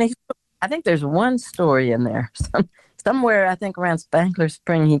aren't any. I think there's one story in there. Somewhere, I think around Spangler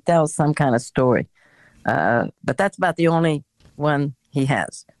Spring, he tells some kind of story. But that's about the only one he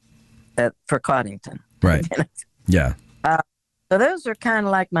has for Coddington. Right. Yeah. So those are kind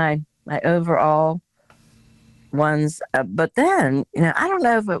of like my overall ones. But then, I don't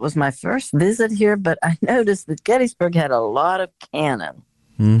know if it was my first visit here, but I noticed that Gettysburg had a lot of cannon.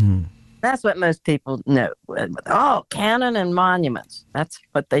 Mm-hmm. That's what most people know. Oh, cannon and monuments. That's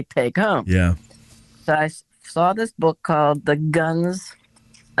what they take home. Yeah. So I saw this book called The Guns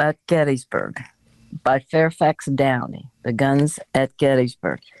at Gettysburg by Fairfax Downey. The Guns at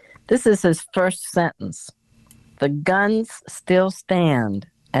Gettysburg. This is his first sentence. The guns still stand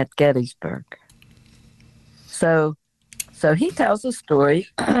at Gettysburg. So he tells a story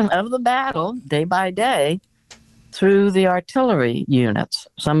of the battle day by day through the artillery units,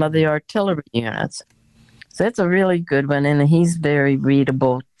 some of the artillery units. So it's a really good one, and he's very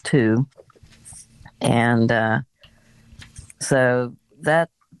readable too. And so that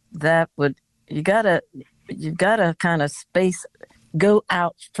would you've got to kind of go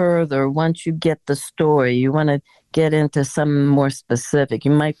out further once you get the story. You want to get into some more specific.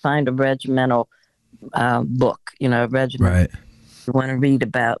 You might find a regimental book, a regiment Right. you want to read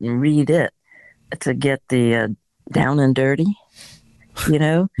about, and read it to get the down and dirty,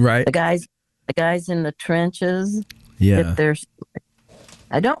 Right. the guys in the trenches. Yeah.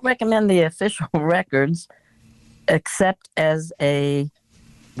 I don't recommend the official records except as a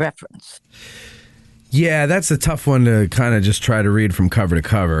reference. Yeah, that's a tough one to kind of just try to read from cover to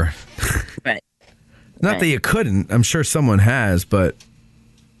cover. Right. Not that you couldn't. I'm sure someone has, but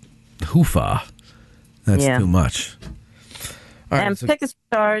hoofa. That's too much. All right, And Pickett's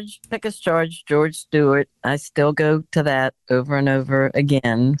Charge, George Stewart. I still go to that over and over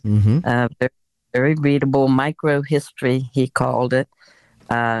again. Mm-hmm. Very, very readable. Micro history, he called it.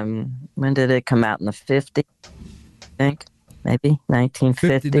 When did it come out? In the 50s, I think? Maybe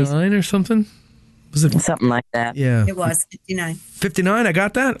 1950s. 59 or something? Was it? Something like that. Yeah. It was 59. 59? I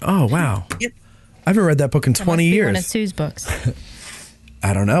got that? Oh, wow. Yep. I haven't read that book in 20 years. One of Sue's books.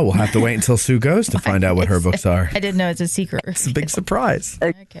 I don't know. We'll have to wait until Sue goes to find out what her books are. I didn't know it's a secret. It's a big surprise.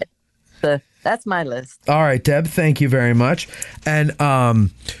 Okay. So that's my list. All right, Deb, thank you very much. And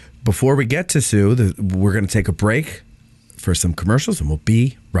before we get to Sue, we're going to take a break for some commercials, and we'll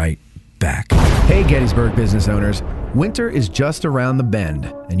be right back. Hey, Gettysburg business owners. Winter is just around the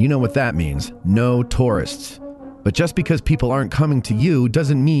bend, and you know what that means. No tourists. But just because people aren't coming to you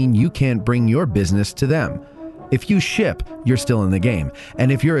doesn't mean you can't bring your business to them. If you ship, you're still in the game.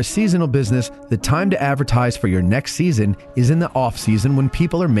 And if you're a seasonal business, the time to advertise for your next season is in the off season when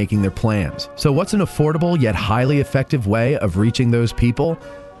people are making their plans. So what's an affordable yet highly effective way of reaching those people?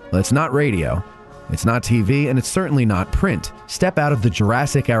 Well, it's not radio, it's not TV, and it's certainly not print. Step out of the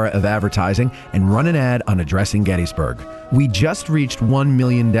Jurassic era of advertising and run an ad on Addressing Gettysburg. We just reached 1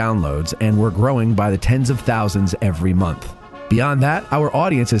 million downloads, and we're growing by the tens of thousands every month. Beyond that, our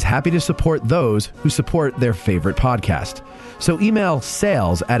audience is happy to support those who support their favorite podcast. So email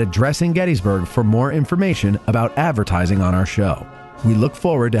sales@Addressing Gettysburg for more information about advertising on our show. We look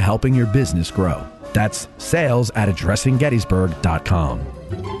forward to helping your business grow. That's sales@AddressingGettysburg.com.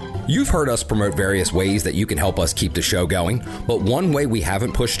 You've heard us promote various ways that you can help us keep the show going, but one way we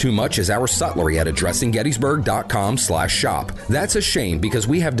haven't pushed too much is our sutlery at addressinggettysburg.com/shop. That's a shame because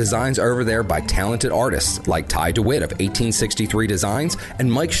we have designs over there by talented artists like Ty DeWitt of 1863 Designs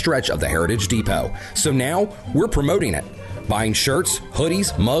and Mike Stretch of the Heritage Depot. So now we're promoting it. Buying shirts,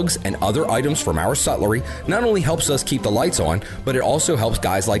 hoodies, mugs, and other items from our sutlery not only helps us keep the lights on, but it also helps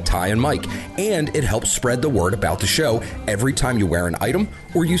guys like Ty and Mike, and it helps spread the word about the show every time you wear an item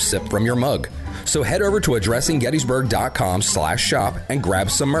or you sip from your mug. So head over to addressinggettysburg.com/shop and grab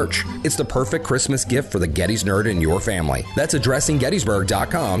some merch. It's the perfect Christmas gift for the Gettys nerd in your family. That's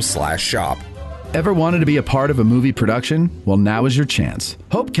addressinggettysburg.com/shop. Ever wanted to be a part of a movie production? Well, now is your chance.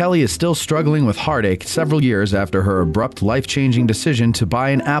 Hope Kelly is still struggling with heartache several years after her abrupt, life-changing decision to buy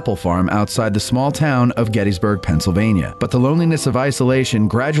an apple farm outside the small town of Gettysburg, Pennsylvania. But the loneliness of isolation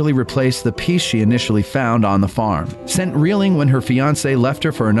gradually replaced the peace she initially found on the farm. Sent reeling when her fiancé left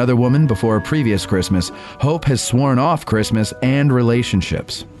her for another woman before a previous Christmas, Hope has sworn off Christmas and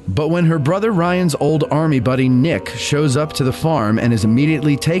relationships. But when her brother Ryan's old army buddy Nick shows up to the farm and is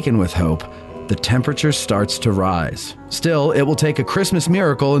immediately taken with Hope, the temperature starts to rise. Still, it will take a Christmas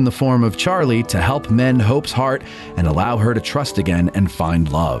miracle in the form of Charlie to help mend Hope's heart and allow her to trust again and find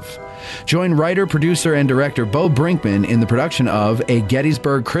love. Join writer, producer, and director Bo Brinkman in the production of A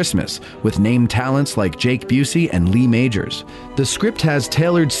Gettysburg Christmas with named talents like Jake Busey and Lee Majors. The script has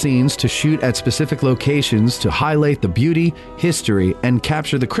tailored scenes to shoot at specific locations to highlight the beauty, history, and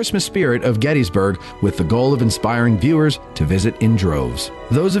capture the Christmas spirit of Gettysburg with the goal of inspiring viewers to visit in droves.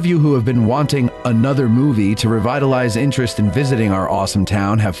 Those of you who have been wanting another movie to revitalize interest in visiting our awesome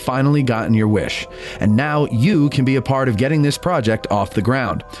town have finally gotten your wish. And now you can be a part of getting this project off the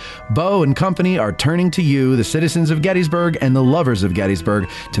ground. Bo and company are turning to you, the citizens of Gettysburg and the lovers of Gettysburg,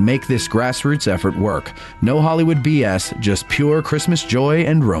 to make this grassroots effort work. No Hollywood BS, just pure Christmas joy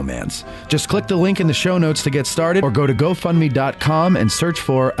and romance. Just click the link in the show notes to get started or go to GoFundMe.com and search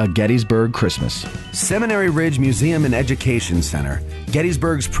for A Gettysburg Christmas. Seminary Ridge Museum and Education Center,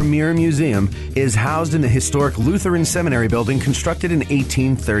 Gettysburg's premier museum, is housed in the historic Lutheran Seminary building constructed in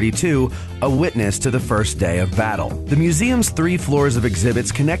 1832, a witness to the first day of battle. The museum's 3 floors of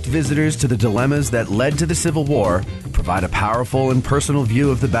exhibits connect visitors to the dilemmas that led to the Civil War, provide a powerful and personal view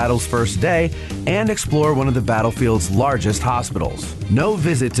of the battle's first day, and explore one of the battlefield's largest hospitals. No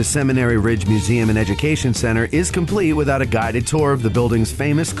visit to Seminary Ridge Museum and Education Center is complete without a guided tour of the building's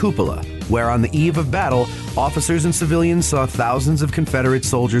famous cupola, where on the eve of battle, officers and civilians saw thousands of Confederate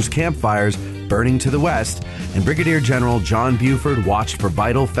soldiers' campfires burning to the west, and Brigadier General John Buford watched for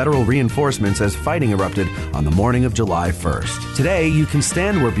vital federal reinforcements as fighting erupted on the morning of July 1st. Today, you can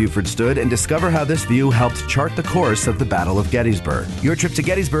stand where Buford stood and discover how this view helped chart the course of the Battle of Gettysburg. Your trip to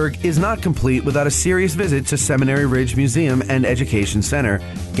Gettysburg is not complete without a serious visit to Seminary Ridge Museum and Education Center,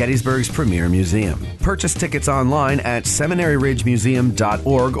 Gettysburg's premier museum. Purchase tickets online at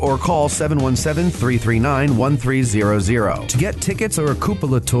seminaryridgemuseum.org or call 717-339-1300. To get tickets or a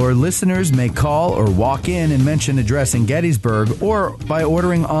cupola tour, listeners may call or walk in and mention Addressing Gettysburg, or by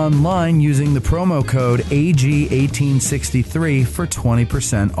ordering online using the promo code AG1863 for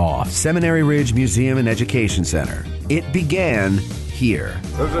 20% off. Seminary Ridge Museum and Education Center. It began here.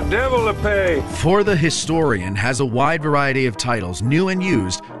 There's a devil to pay. For the Historian has a wide variety of titles, new and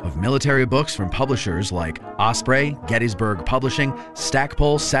used, of military books from publishers like Osprey, Gettysburg Publishing,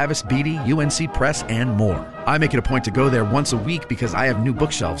 Stackpole, Savas Beatty, UNC Press, and more. I make it a point to go there once a week because I have new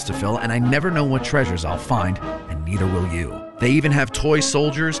bookshelves to fill and I never know what treasures I'll find, and neither will you. They even have toy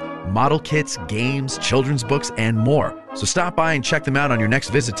soldiers, model kits, games, children's books, and more. So stop by and check them out on your next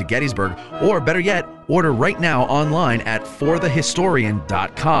visit to Gettysburg, or better yet, order right now online at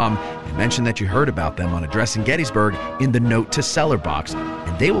forthehistorian.com and mention that you heard about them on Addressing Gettysburg in the Note to Seller box,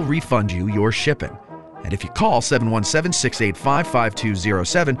 and they will refund you your shipping. And if you call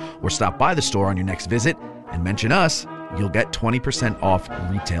 717-685-5207 or stop by the store on your next visit and mention us, you'll get 20% off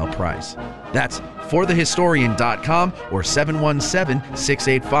retail price. That's forthehistorian.com or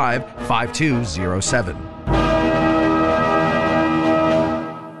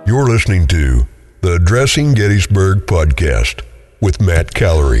 717-685-5207. You're listening to the Addressing Gettysburg podcast with Matt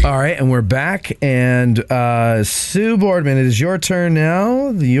Callery. All right, and we're back. And Sue Boardman, it is your turn now.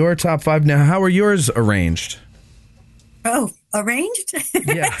 Your top 5 now. How are yours arranged? Oh, arranged?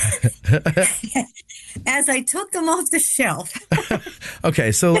 Yeah. As I took them off the shelf.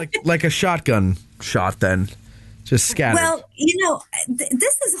 Okay, so like a shotgun shot then. Just scattered. Well,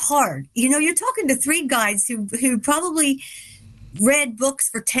 this is hard. You're talking to 3 guys who probably read books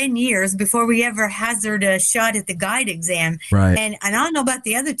for 10 years before we ever hazard a shot at the guide exam. Right. And I don't know about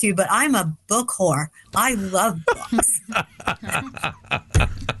the other 2, but I'm a book whore. I love books.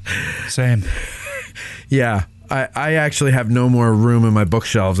 Same. Yeah. I actually have no more room in my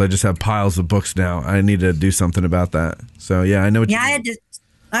bookshelves. I just have piles of books now. I need to do something about that. So, yeah, I know what you mean.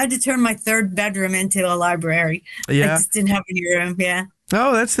 I had to turn my 3rd bedroom into a library. Yeah. I just didn't have any room. Yeah.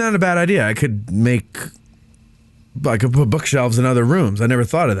 Oh, that's not a bad idea. I could put bookshelves in other rooms. I never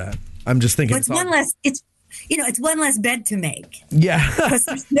thought of that. I'm just thinking. Well, it's one less bed to make. Yeah. Because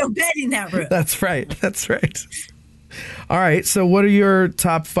there's no bed in that room. That's right. All right. So what are your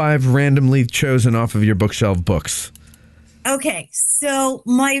top 5 randomly chosen off of your bookshelf books? Okay. So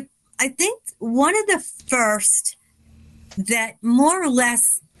I think one of the first that more or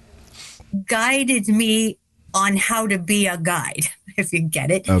less guided me on how to be a guide, if you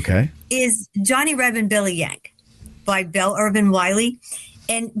get it, okay, is Johnny Reb and Billy Yank by Belle Irvin Wiley.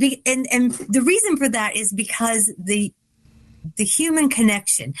 And the reason for that is because the human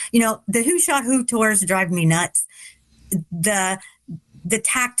connection, the Who Shot Who tours drive me nuts. The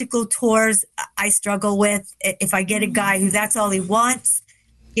tactical tours I struggle with. If I get a guy who that's all he wants,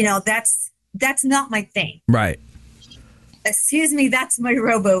 that's not my thing. Right. Excuse me, that's my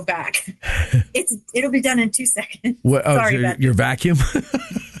robo vac. It'll be done in 2 seconds. What, Sorry about your vacuum?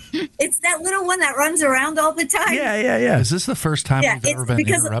 It's that little one that runs around all the time. Yeah. Is this the first time we've ever been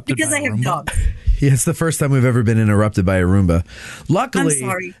interrupted because by I have Roomba? dogs. Yeah, it's the first time we've ever been interrupted by a Roomba. Luckily, I'm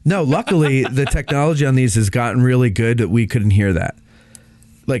sorry. No, luckily the technology on these has gotten really good that we couldn't hear that.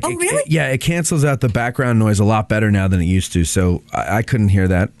 Really? It cancels out the background noise a lot better now than it used to. So I couldn't hear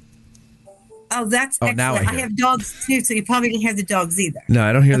that. Oh, that's excellent. Now I have dogs too, so you probably didn't hear the dogs either. No,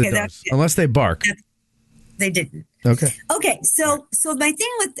 I don't hear the dogs unless they bark. They didn't. Okay. So my thing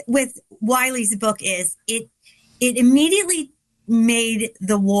with Wiley's book is it immediately made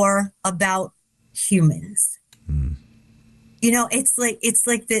the war about humans. You know, it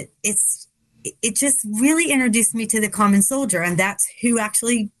just really introduced me to the common soldier, and that's who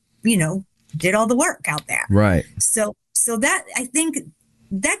actually, you know, did all the work out there. Right. So that, I think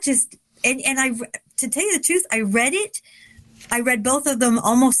that just, and to tell you the truth, I read both of them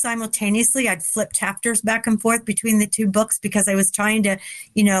almost simultaneously. I'd flip chapters back and forth between the two books because I was trying to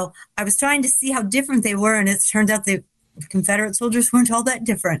see how different they were. And it turned out the Confederate soldiers weren't all that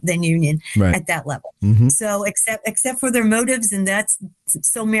different than Union at that level. Mm-hmm. So except for their motives, and that's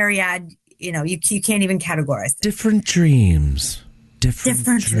so myriad, you know, you can't even categorize them. Different dreams.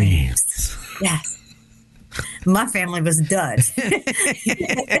 Different dreams. Yes. My family was dud.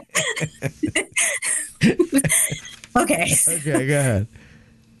 Okay, go ahead.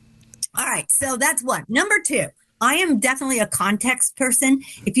 All right, so that's one. Number two, I am definitely a context person.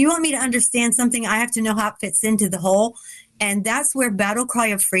 If you want me to understand something, I have to know how it fits into the whole. And that's where Battle Cry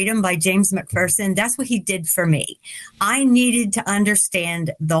of Freedom by James McPherson, that's what he did for me. I needed to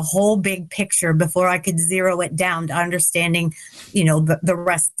understand the whole big picture before I could zero it down to understanding, you know, the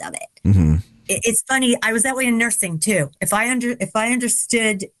rest of it. Mm-hmm. It's funny. I was that way in nursing too. If I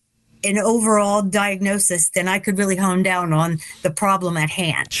understood an overall diagnosis, then I could really hone down on the problem at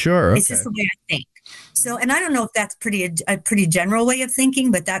hand. Sure. Okay. It's just the way I think. So, and I don't know if that's a pretty general way of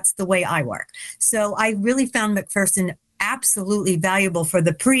thinking, but that's the way I work. So I really found McPherson absolutely valuable for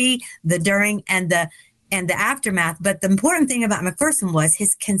the pre, the during, and the aftermath. But the important thing about McPherson was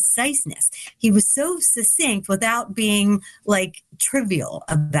his conciseness. He was so succinct without being like trivial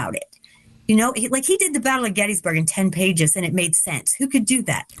about it. You know, he did the Battle of Gettysburg in 10 pages and it made sense. Who could do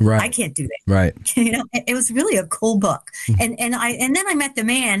that? Right. I can't do that. Right. You know, it was really a cool book. And then I met the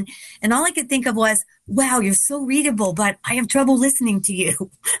man and all I could think of was, wow, you're so readable, but I have trouble listening to you.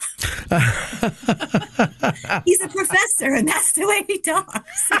 He's a professor and that's the way he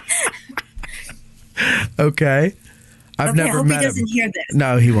talks. Okay. I've never I hope met he doesn't him. hear this.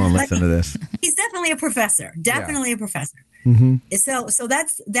 No, he won't listen to this. He's definitely a professor. Definitely a professor. Mm-hmm. So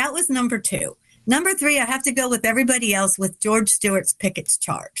that was number two. Number three, I have to go with everybody else with George Stewart's Pickett's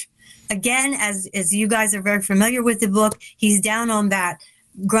Charge. Again, as you guys are very familiar with the book, he's down on that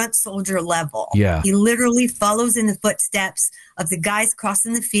grunt soldier level. Yeah. He literally follows in the footsteps of the guys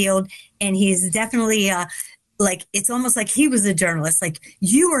crossing the field, and he's definitely like, it's almost like he was a journalist. Like,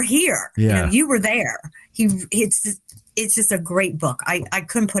 you were here. Yeah. You know, you were there. It's just a great book. I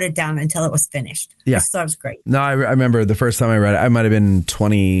couldn't put it down until it was finished. Yeah. I just thought it was great. No, I remember the first time I read it, I might have been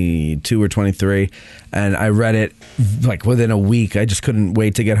 22 or 23, and I read it like within a week. I just couldn't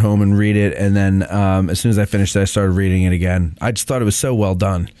wait to get home and read it. And then as soon as I finished it, I started reading it again. I just thought it was so well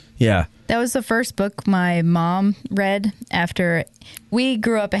done. Yeah. That was the first book my mom read after we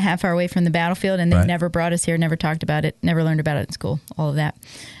grew up a half hour away from the battlefield, and they never brought us here, never talked about it, never learned about it in school, all of that.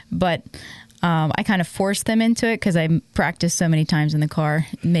 But I kind of forced them into it because I practiced so many times in the car,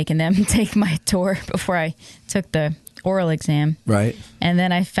 making them take my tour before I took the oral exam. Right. And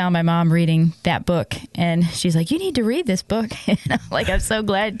then I found my mom reading that book, and she's like, "You need to read this book." And I'm like, "I'm so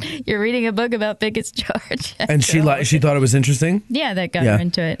glad you're reading a book about Pickett's Charge." And she thought it was interesting? Yeah, that got her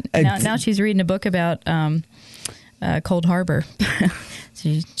into it. Now she's reading a book about Cold Harbor.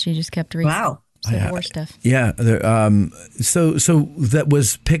 She just kept reading. Wow. Civil War stuff. Yeah. So that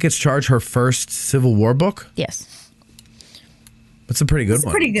was Pickett's Charge her first Civil War book? Yes. That's a pretty good one. That's a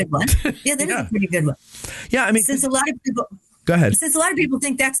pretty good one. Yeah, that is a pretty good one. Yeah, I mean, since a lot of people. Go ahead. Since a lot of people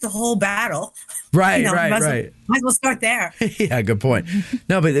think that's the whole battle. Right, Might as well start there. Yeah, good point.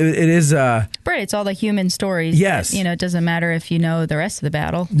 No, but it is... Right, it's all the human stories. Yes. It doesn't matter if you know the rest of the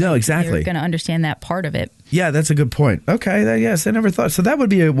battle. No, exactly. You're going to understand that part of it. Yeah, that's a good point. Okay, yes, I never thought. So that would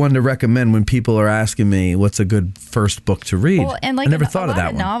be a one to recommend when people are asking me what's a good first book to read. Well, and like I never thought of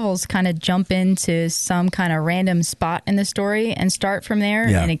that one. Novels kind of jump into some kind of random spot in the story and start from there,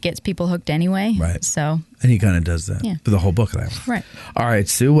 and it gets people hooked anyway. Right. So... And he kind of does that for the whole book of that one. Right. All right,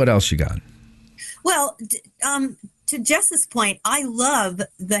 Sue, what else you got? Well, to Jess's point, I love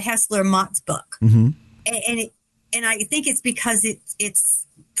the Hessler-Mott's book. Mm-hmm. And I think it's because it's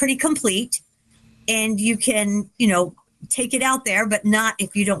pretty complete, and you can, take it out there, but not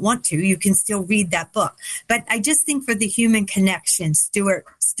if you don't want to. You can still read that book. But I just think for the human connection,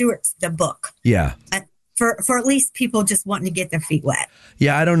 Stewart's the book. Yeah. For at least people just wanting to get their feet wet.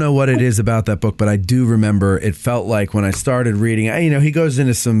 Yeah, I don't know what it is about that book, but I do remember it felt like when I started reading, he goes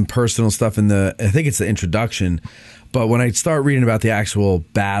into some personal stuff I think it's the introduction, but when I start reading about the actual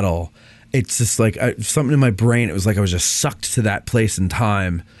battle, it's just like something in my brain. It was like I was just sucked to that place and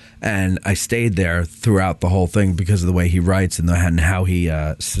time, and I stayed there throughout the whole thing because of the way he writes and how he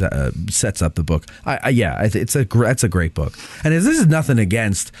sets up the book. That's a great book. And this is nothing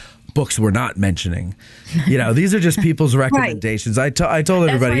against books we're not mentioning. These are just people's recommendations. Right. I told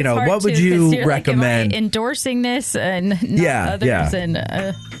everybody, what would you recommend? Like, am I endorsing this and not others? Yeah.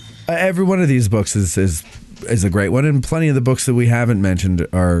 And every one of these books is a great one, and plenty of the books that we haven't mentioned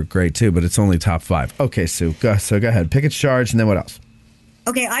are great too, but it's only top 5. Okay, Sue, go ahead. Pick its charge, and then what else?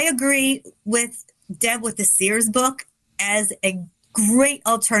 Okay, I agree with Deb with the Sears book as a great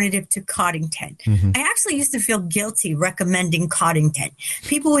alternative to Coddington. Mm-hmm. I actually used to feel guilty recommending Coddington.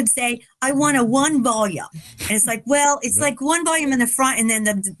 People would say, I want a 1 volume. And it's like, well, it's like 1 volume in the front, and then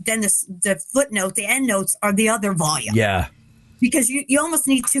the footnote, the end notes are the other volume. Yeah. Because you almost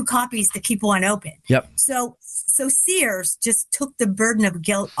need 2 copies to keep one open. Yep. So Sears just took the burden of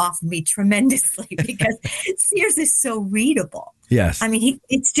guilt off me tremendously because Sears is so readable. Yes. I mean,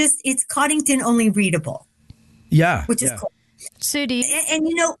 it's Coddington only readable. Yeah. Which is cool. So and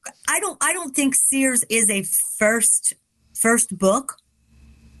I don't think Sears is a first book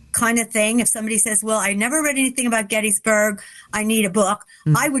kind of thing. If somebody says, well, I never read anything about Gettysburg, I need a book,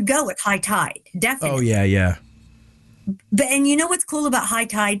 I would go with High Tide. Definitely. Oh, yeah. And you know what's cool about High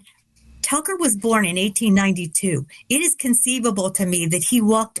Tide? Tucker was born in 1892. It is conceivable to me that he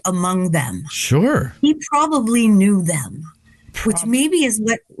walked among them. Sure. He probably knew them, which maybe is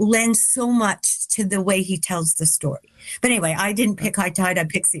what lends so much to the way he tells the story. But anyway, I didn't pick High Tide. I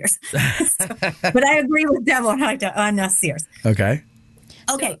picked Sears. But I agree with Deb on High Tide, on Sears. Okay.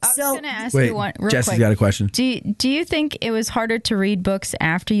 Okay, I was going to ask wait, you one real Jessie's quick. Got a question. Do you think it was harder to read books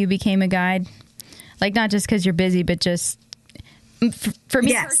after you became a guide? Like, not just because you're busy, but just for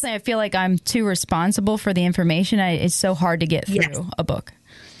me personally, I feel like I'm too responsible for the information. It's so hard to get through a book.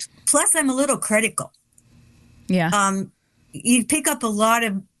 Plus, I'm a little critical. Yeah. You pick up a lot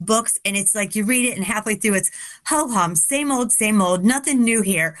of books, and it's like you read it, and halfway through, it's ho-hum, same old, nothing new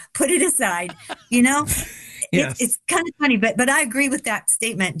here. Put it aside, Yes. It's kind of funny, but I agree with that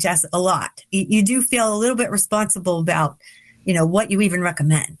statement, Jess, a lot. You do feel a little bit responsible about, what you even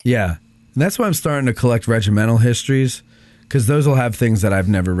recommend. Yeah. And that's why I'm starting to collect regimental histories, because those will have things that I've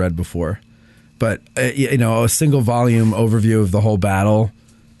never read before. But, a single volume overview of the whole battle,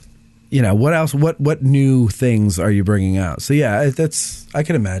 what else, what new things are you bringing out? So, yeah, I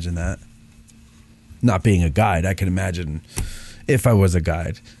can imagine that. Not being a guide, I can imagine if I was a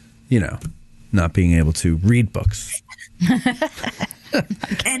guide, not being able to read books.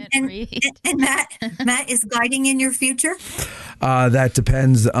 And Matt is guiding in your future? That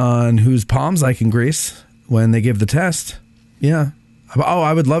depends on whose palms I can grease when they give the test. Yeah. Oh,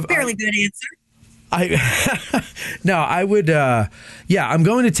 I would love. Fairly good answer. I would. I'm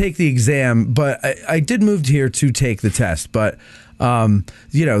going to take the exam, but I did move here to take the test. But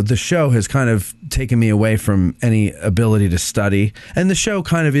the show has kind of taken me away from any ability to study, and the show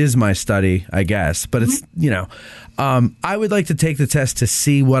kind of is my study, I guess. But it's I would like to take the test to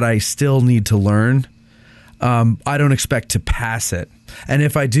see what I still need to learn. I don't expect to pass it, and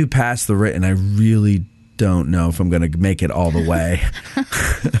if I do pass the written, I really don't know if I'm going to make it all the way.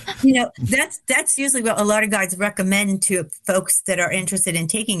 That's usually what a lot of guides recommend to folks that are interested in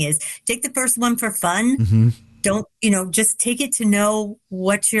taking is take the first one for fun. Mm-hmm. Don't, just take it to know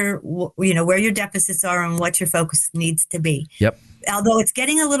where your deficits are and what your focus needs to be. Yep. Although it's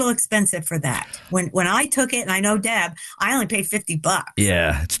getting a little expensive for that. When I took it, and I know Deb, I only paid $50.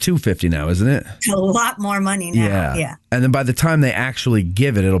 Yeah, it's $250 now, isn't it? It's a lot more money now. Yeah. And then by the time they actually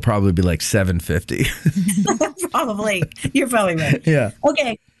give it, it'll probably be like $750. Probably. You're probably right. Yeah.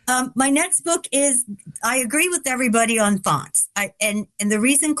 Okay. My next book is, I agree with everybody on fonts. And the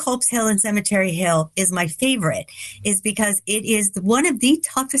reason Culp's Hill and Cemetery Hill is my favorite is because it is one of the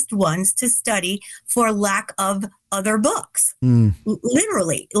toughest ones to study for lack of other books.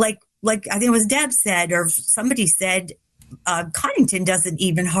 Literally, like I think it was Deb said, or somebody said, Coddington doesn't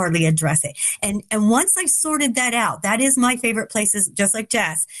even hardly address it. And once I sorted that out, that is my favorite places, just like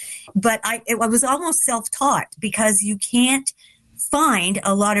Jess. But I was almost self-taught because you can't find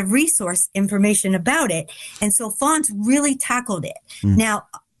a lot of resource information about it. And so Fonz really tackled it. Now,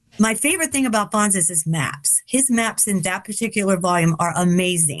 my favorite thing about Fonz is his maps. His maps in that particular volume are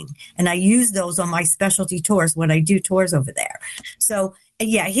amazing. And I use those on my specialty tours when I do tours over there. So,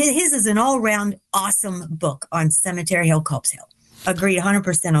 yeah, his is an all-around awesome book on Cemetery Hill, Culp's Hill. Agreed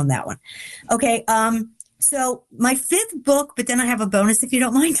 100% on that one. Okay, so my fifth book, but then I have a bonus if you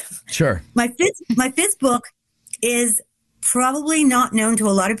don't mind. Sure. My fifth book is probably not known to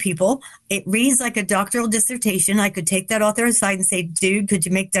a lot of people. It reads like a doctoral dissertation. I could take that author aside and say, dude, could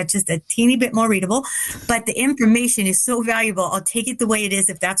you make that just a teeny bit more readable? But the information is so valuable. I'll take it the way it is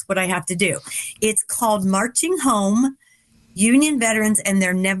if that's what I have to do. It's called Marching Home, Union Veterans and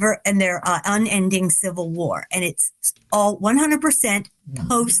their Unending Civil War. And it's all 100%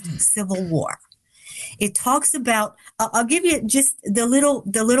 post-Civil War. It talks about, I'll give you just the little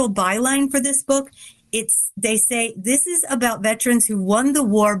byline for this book. They say this is about veterans who won the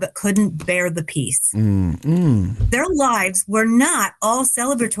war but couldn't bear the peace. Their lives were not all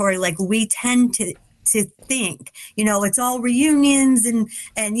celebratory like we tend to think. It's all reunions and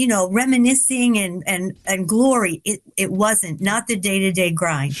reminiscing and glory. It wasn't, not the day-to-day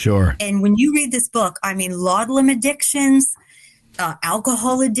grind. Sure. And when you read this book, laudanum addictions,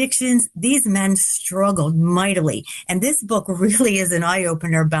 alcohol addictions, these men struggled mightily. And this book really is an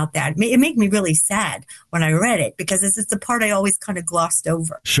eye-opener about that. It made me really sad when I read it because it's the part I always kind of glossed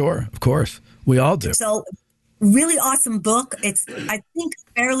over. Sure, of course. We all do. So really awesome book. It's, I think,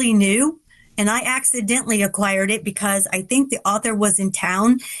 fairly new. And I accidentally acquired it because I think the author was in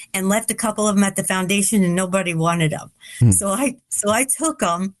town and left a couple of them at the foundation and nobody wanted them. So I took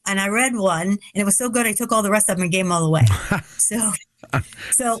them and I read one and it was so good I took all the rest of them and gave them all away.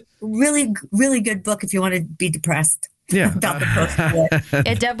 So really, really good book if you want to be depressed. Yeah. About the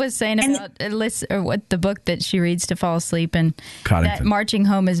post-war. Deb was saying about what the book that she reads to fall asleep, and Coddington. that Marching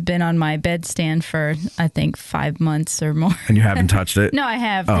Home has been on my bedstand for I think 5 months or more. And you haven't touched it? No, I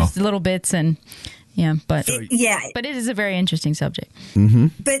have. Oh. Just little bits but it is a very interesting subject. Mm-hmm.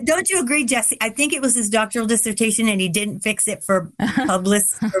 But don't you agree, Jesse? I think it was his doctoral dissertation, and he didn't fix it for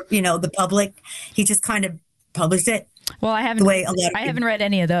the public. He just kind of published it. Well, I haven't read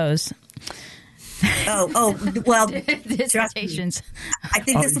any of those. Oh, well, dissertations. I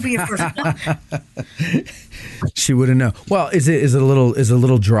think this will be your first one. She wouldn't know. Well, is it a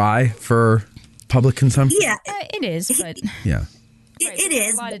little dry for public consumption? Yeah, it is. But yeah, it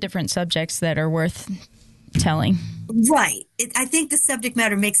is. A lot of different subjects that are worth telling. Right. I think the subject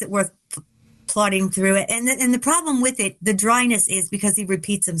matter makes it worth plodding through it, and the problem with it, the dryness, is because he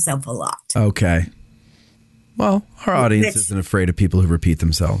repeats himself a lot. Okay. Well, our audience isn't afraid of people who repeat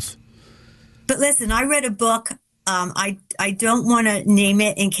themselves. But listen, I read a book. I don't want to name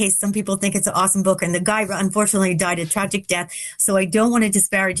it in case some people think it's an awesome book. And the guy, unfortunately, died a tragic death. So I don't want to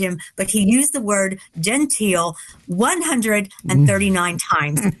disparage him. But he used the word genteel 139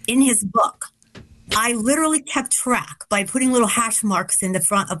 times in his book. I literally kept track by putting little hash marks in the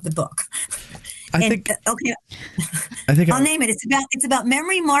front of the book. I'll name it. It's about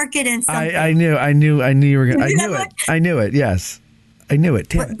memory market and something. I knew you were going to. I knew it. Yes. I knew it.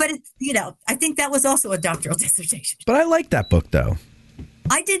 But it's, I think that was also a doctoral dissertation. But I like that book, though.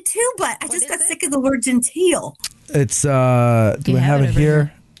 I did too, but I just got sick of the word genteel. It's, do I have it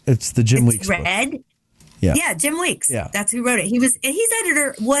here? It's the Jim Weeks Red. book. Yeah, Jim Weeks. Yeah. That's who wrote it.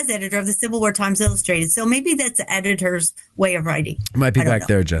 Was editor of the Civil War Times Illustrated. So maybe that's the editor's way of writing. It might be back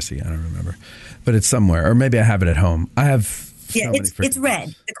there, Jesse. I don't remember. But it's somewhere. Or maybe I have it at home. I have. It's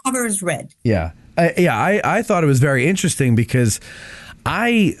red. The cover is red. Yeah. I thought it was very interesting because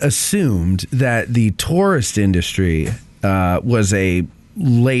I assumed that the tourist industry was a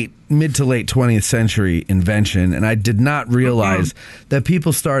mid to late 20th century invention, and I did not realize that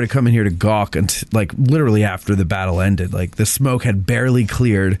people started coming here to gawk literally after the battle ended. Like the smoke had barely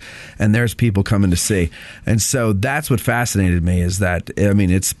cleared, and there's people coming to see. And so that's what fascinated me is that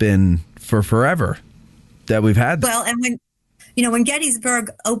it's been for forever that we've had. Well, and when Gettysburg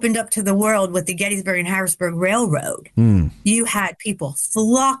opened up to the world with the Gettysburg and Harrisburg Railroad, you had people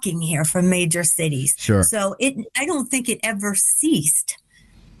flocking here from major cities. Sure. So I don't think it ever ceased.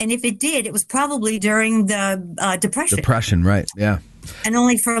 And if it did, it was probably during the Depression. Depression, right, yeah. And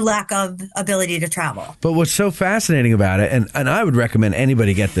only for lack of ability to travel. But what's so fascinating about it, and I would recommend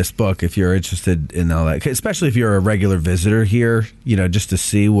anybody get this book if you're interested in all that, especially if you're a regular visitor here, just to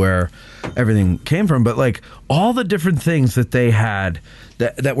see where everything came from. But all the different things that they had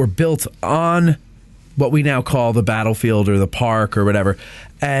that were built on what we now call the battlefield or the park or whatever.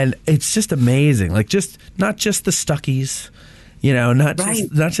 And it's just amazing. Not just the Stuckies.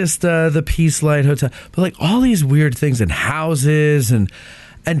 Not just the Peace Light Hotel, but all these weird things and houses and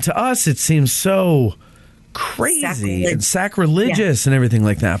to us it seems so crazy and sacrilegious and everything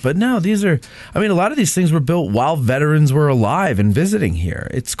like that. But no, these are. A lot of these things were built while veterans were alive and visiting here.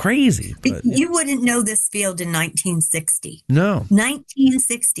 It's crazy. But, you wouldn't know this field in 1960. No,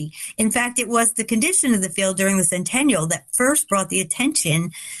 1960. In fact, it was the condition of the field during the centennial that first brought the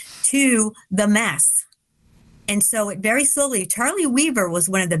attention to the mess. And so it very slowly, Charlie Weaver was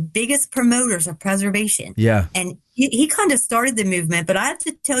one of the biggest promoters of preservation. Yeah. And he kind of started the movement, but I have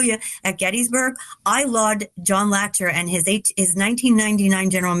to tell you, at Gettysburg, I laud John Latcher and his 1999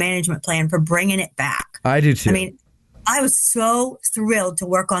 general management plan for bringing it back. I do too. I mean, I was so thrilled to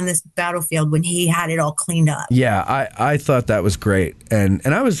work on this battlefield when he had it all cleaned up. Yeah, I thought that was great. And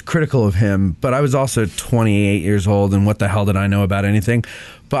I was critical of him, but I was also 28 years old, and what the hell did I know about anything?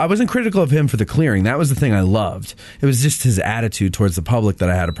 But I wasn't critical of him for the clearing. That was the thing I loved. It was just his attitude towards the public that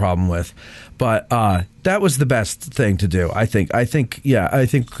I had a problem with. But that was the best thing to do, I think. I think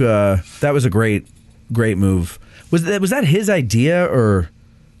that was a great move. Was that his idea, or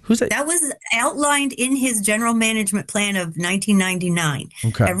who's that? That was outlined in his general management plan of 1999.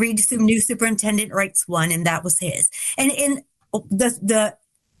 Okay. Every new superintendent writes one, and that was his. And in the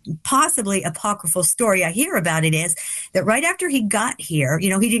possibly apocryphal story I hear about it is that right after he got here, he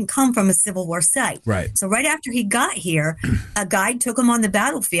didn't come from a Civil War site. Right. So right after he got here, a guide took him on the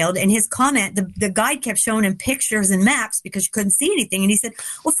battlefield, and his comment, the guide kept showing him pictures and maps because you couldn't see anything. And he said,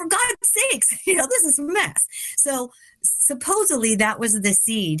 well, for God's sakes, this is a mess. So supposedly that was the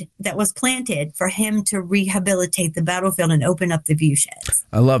seed that was planted for him to rehabilitate the battlefield and open up the view sheds.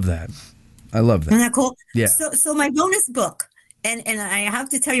 I love that. Isn't that cool? Yeah. So my bonus book, and I have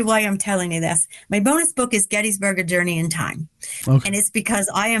to tell you why I'm telling you this. My bonus book is Gettysburg, A Journey in Time. Okay. And it's because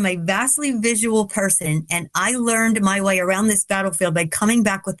I am a vastly visual person, and I learned my way around this battlefield by coming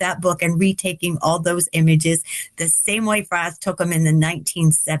back with that book and retaking all those images the same way Fraz took them in the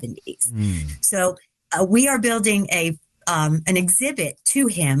 1970s. So we are building an exhibit to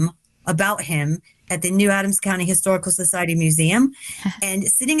him, about him, at the New Adams County Historical Society Museum. And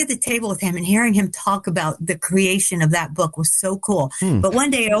sitting at the table with him and hearing him talk about the creation of that book was so cool. But one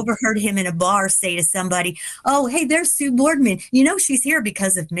day I overheard him in a bar say to somebody, oh, hey, there's Sue Boardman. She's here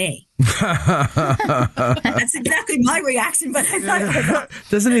because of me. That's exactly my reaction, but I thought it was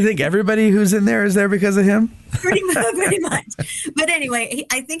Doesn't he think everybody who's in there is there because of him? Pretty much. But anyway,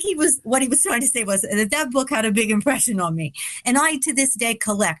 I think what he was trying to say was that book had a big impression on me. And I, to this day,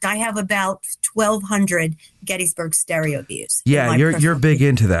 I have about 1,200 Gettysburg stereo views. Yeah, you're big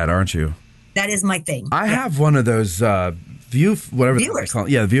into that, aren't you? That is my thing. I have one of those viewers. They call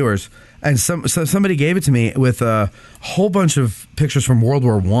it. Yeah, viewers. And somebody gave it to me with a whole bunch of pictures from World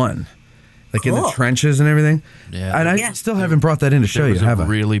War I. Like in the trenches and everything. Yeah. And I still haven't brought that in to show you, have I? It was a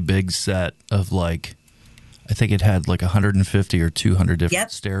really big set of I think it had 150 or 200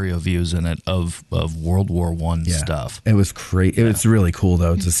 different stereo views in it of World War I stuff. It was great. It was really cool,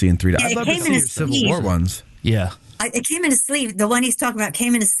 though, to see in 3D. Yeah, I'd love to see your Civil War ones. Yeah. It came in a sleeve. The one he's talking about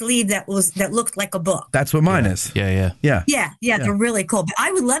came in a sleeve that looked like a book. That's what mine is. Yeah. They're really cool. But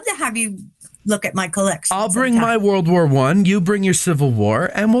I would love to have you look at my collection. I'll bring my World War I. You bring your Civil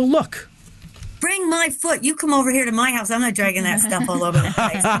War, and we'll look. Bring my foot. You come over here to my house. I'm not dragging that stuff all over the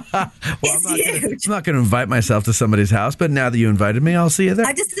place. It's huge. I'm not going to invite myself to somebody's house, but now that you invited me, I'll see you there.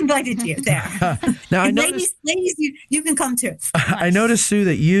 I just invited you there. Now, and ladies, you can come too. I noticed, Sue,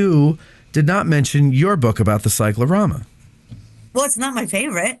 that you did not mention your book about the cyclorama. Well, it's not my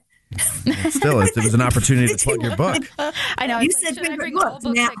favorite. Still, it was an opportunity to plug your book. I know. You said favorite books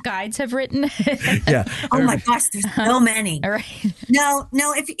that guides have written. Yeah. Oh my gosh, there's so many. All right. No.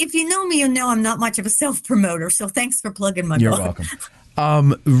 If you know me, you know I'm not much of a self promoter. So thanks for plugging my book. You're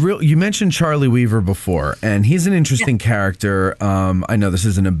welcome. You mentioned Charlie Weaver before, and he's an interesting character. I know this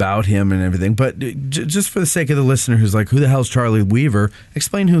isn't about him and everything, but just for the sake of the listener who's like, who the hell's Charlie Weaver?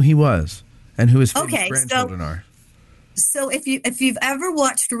 Explain who he was and who his famous grandchildren are. So if you've ever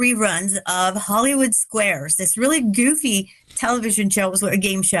watched reruns of Hollywood Squares, this really goofy television show, was a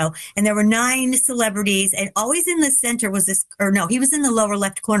game show, and there were 9 celebrities, and always in the center was this, or no, he was in the lower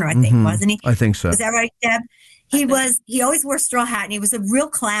left corner, I think, wasn't he? I think so. Is that right, Deb? He always wore a straw hat, and he was a real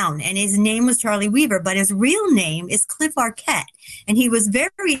clown, and his name was Charlie Weaver, but his real name is Cliff Arquette, and he was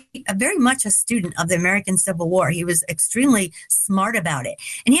very much a student of the American Civil War. He was extremely smart about it,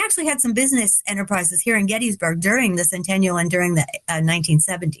 and he actually had some business enterprises here in Gettysburg during the Centennial and during the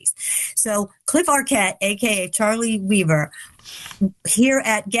 1970s. So Cliff Arquette, a.k.a. Charlie Weaver, here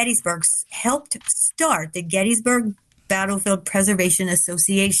at Gettysburg helped start the Gettysburg Battlefield Preservation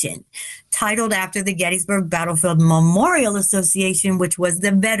Association, titled after the Gettysburg Battlefield Memorial Association, which was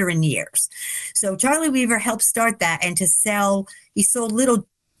the veteran years. So Charlie Weaver helped start that, and he sold little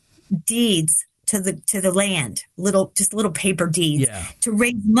deeds to the land, little paper deeds to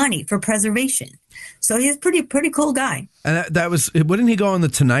raise money for preservation. So he's a pretty cool guy. And that was, wouldn't he go on the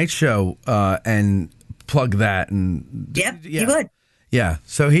Tonight Show and plug that? And Yep, he would. Yeah,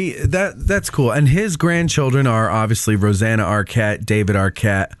 so that's cool. And his grandchildren are obviously Rosanna Arquette, David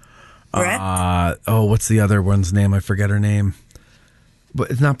Arquette. Correct. What's the other one's name? I forget her name.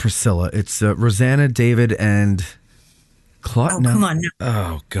 But it's not Priscilla. It's Rosanna, David, and Come on. No.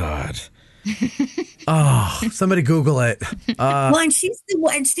 Oh, God. Oh, somebody Google it. Well, and she's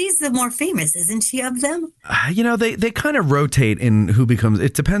the more famous, isn't she, of them? They kind of rotate in who becomes.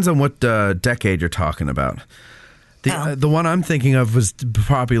 It depends on what decade you're talking about. The one I'm thinking of was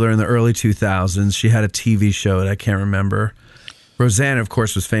popular in the early 2000s. She had a TV show that I can't remember. Roseanne, of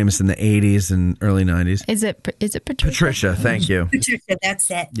course, was famous in the 80s and early 90s. Is it Patricia? Patricia, thank you. Patricia,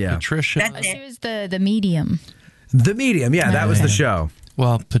 that's it. Yeah. Patricia. She was the medium. The Medium, yeah, that was the show.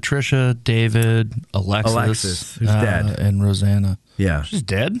 Well, Patricia, David, Alexis, who's dead. And Rosanna. Yeah. She's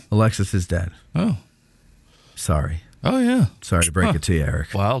dead? Alexis is dead. Oh. Sorry. Oh, yeah. Sorry to break it to you,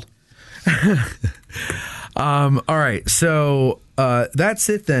 Eric. Wild. All right, so that's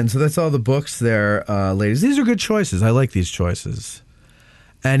it then. So that's all the books there, ladies. These are good choices. I like these choices.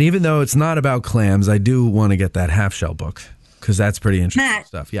 And even though it's not about clams, I do want to get that half-shell book because that's pretty interesting Matt,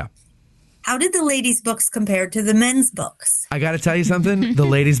 stuff. Yeah. How did the ladies' books compare to the men's books? I got to tell you something. The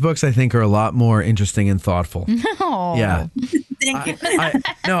ladies' books, I think, are a lot more interesting and thoughtful. No. Yeah. Thank you.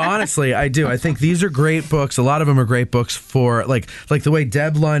 No, honestly, I do. I think these are great books. A lot of them are great books for, like the way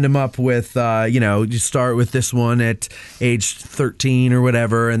Deb lined them up with, you start with this one at age 13 or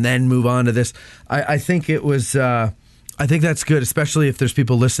whatever, and then move on to this. I think it was... I think that's good, especially if there's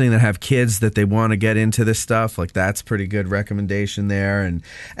people listening that have kids that they want to get into this stuff. Like that's pretty good recommendation there, and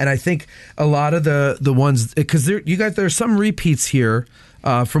I think a lot of the ones because there's some repeats here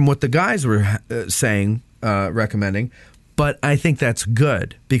from what the guys were saying, recommending, but I think that's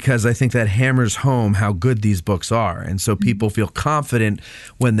good because I think that hammers home how good these books are, and so people feel confident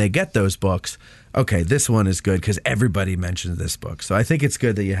when they get those books. Okay, this one is good because everybody mentions this book, so I think it's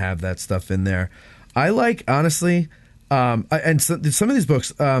good that you have that stuff in there. I like honestly. And so, some of these books,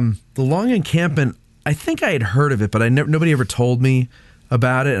 The Long Encampment, I think I had heard of it, but nobody ever told me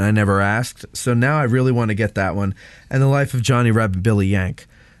about it, and I never asked. So now I really want to get that one. And The Life of Johnny Reb and Billy Yank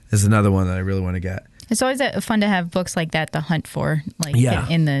is another one that I really want to get. It's always fun to have books like that to hunt for, like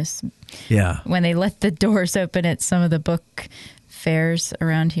in this. Yeah. When they let the doors open at some of the book fairs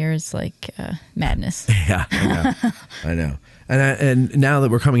around here, it's like madness. Yeah, I know. And now that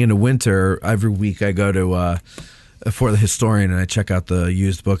we're coming into winter, every week I go to... For the Historian, and I check out the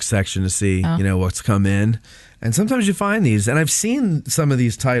used book section to see, what's come in. And sometimes you find these, and I've seen some of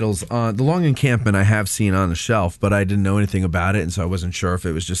these titles on The Long Encampment I have seen on the shelf, but I didn't know anything about it, and so I wasn't sure if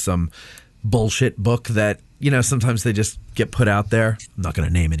it was just some bullshit book that, sometimes they just get put out there. I'm not going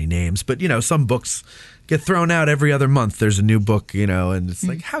to name any names, but, some books get thrown out every other month. There's a new book, and it's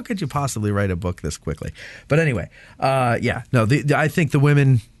like, how could you possibly write a book this quickly? But anyway, I think the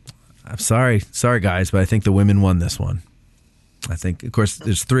women... I'm sorry guys, but I think the women won this one. I think, of course,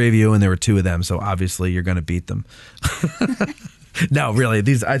 there's 3 of you and there were 2 of them, so obviously you're going to beat them. No, really,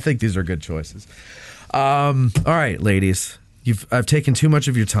 I think these are good choices. All right, ladies, I've taken too much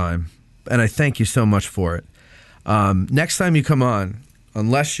of your time, and I thank you so much for it. Next time you come on,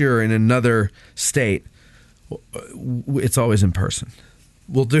 unless you're in another state, it's always in person.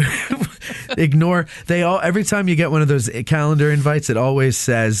 We'll do ignore every time you get one of those calendar invites, it always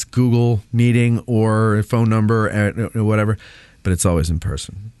says Google meeting or phone number or whatever, but it's always in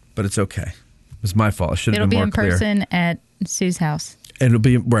person. But it's okay. It was my fault. I should have been more clear. It'll be in person at Sue's house. And it'll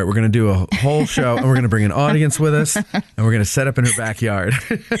be right. We're going to do a whole show, and we're going to bring an audience with us, and we're going to set up in her backyard.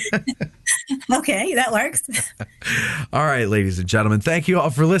 Okay, that works. All right, ladies and gentlemen, thank you all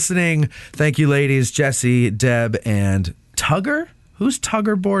for listening. Thank you, ladies, Jessie, Deb, and Tugger. Who's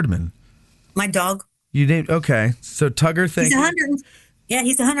Tugger Boardman? My dog. You named okay. So Tugger, thank you.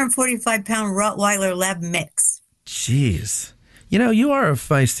 He's a 145-pound Rottweiler Lab mix. Jeez, you are a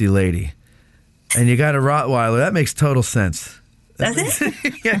feisty lady, and you got a Rottweiler. That makes total sense. Does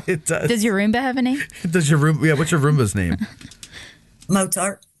it? Yeah, it does. Does your Roomba have a name? Does your Roomba? Yeah, what's your Roomba's name?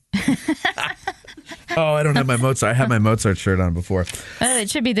 Mozart. Oh, I don't have my Mozart. I had my Mozart shirt on before. It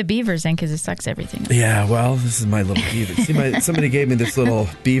should be the Beavers then, because it sucks everything up. Yeah, well, this is my little beaver. See, somebody gave me this little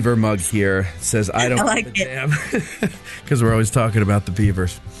beaver mug here. It says, I don't like give a damn. Because we're always talking about the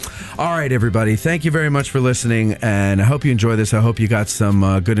beavers. All right, everybody. Thank you very much for listening, and I hope you enjoy this. I hope you got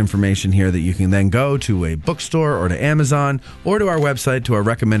some good information here that you can then go to a bookstore or to Amazon or to our website, to our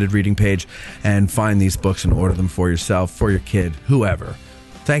recommended reading page, and find these books and order them for yourself, for your kid, whoever.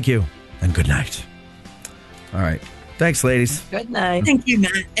 Thank you, and good night. All right. Thanks, ladies. Good night. Thank you,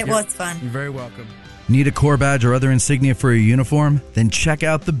 Matt. It was fun. You're very welcome. Need a Corps badge or other insignia for your uniform? Then check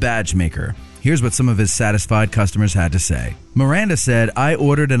out the Badge Maker. Here's what some of his satisfied customers had to say. Miranda said, I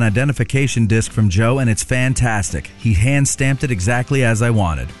ordered an identification disc from Joe and it's fantastic. He hand-stamped it exactly as I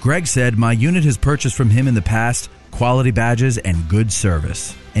wanted. Greg said, my unit has purchased from him in the past quality badges and good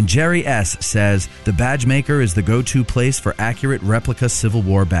service. And Jerry S. says, the Badge Maker is the go-to place for accurate replica Civil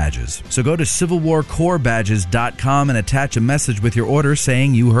War badges. So go to CivilWarCorpsBadges.com and attach a message with your order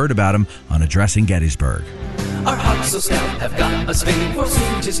saying you heard about them on Addressing Gettysburg. Our hearts so stout have got us fame, for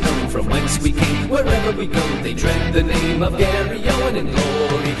soon 'tis known from whence we came. Wherever we go, they dread the name of Gary Owen in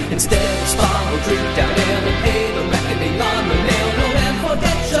glory. Instead of spa or drink down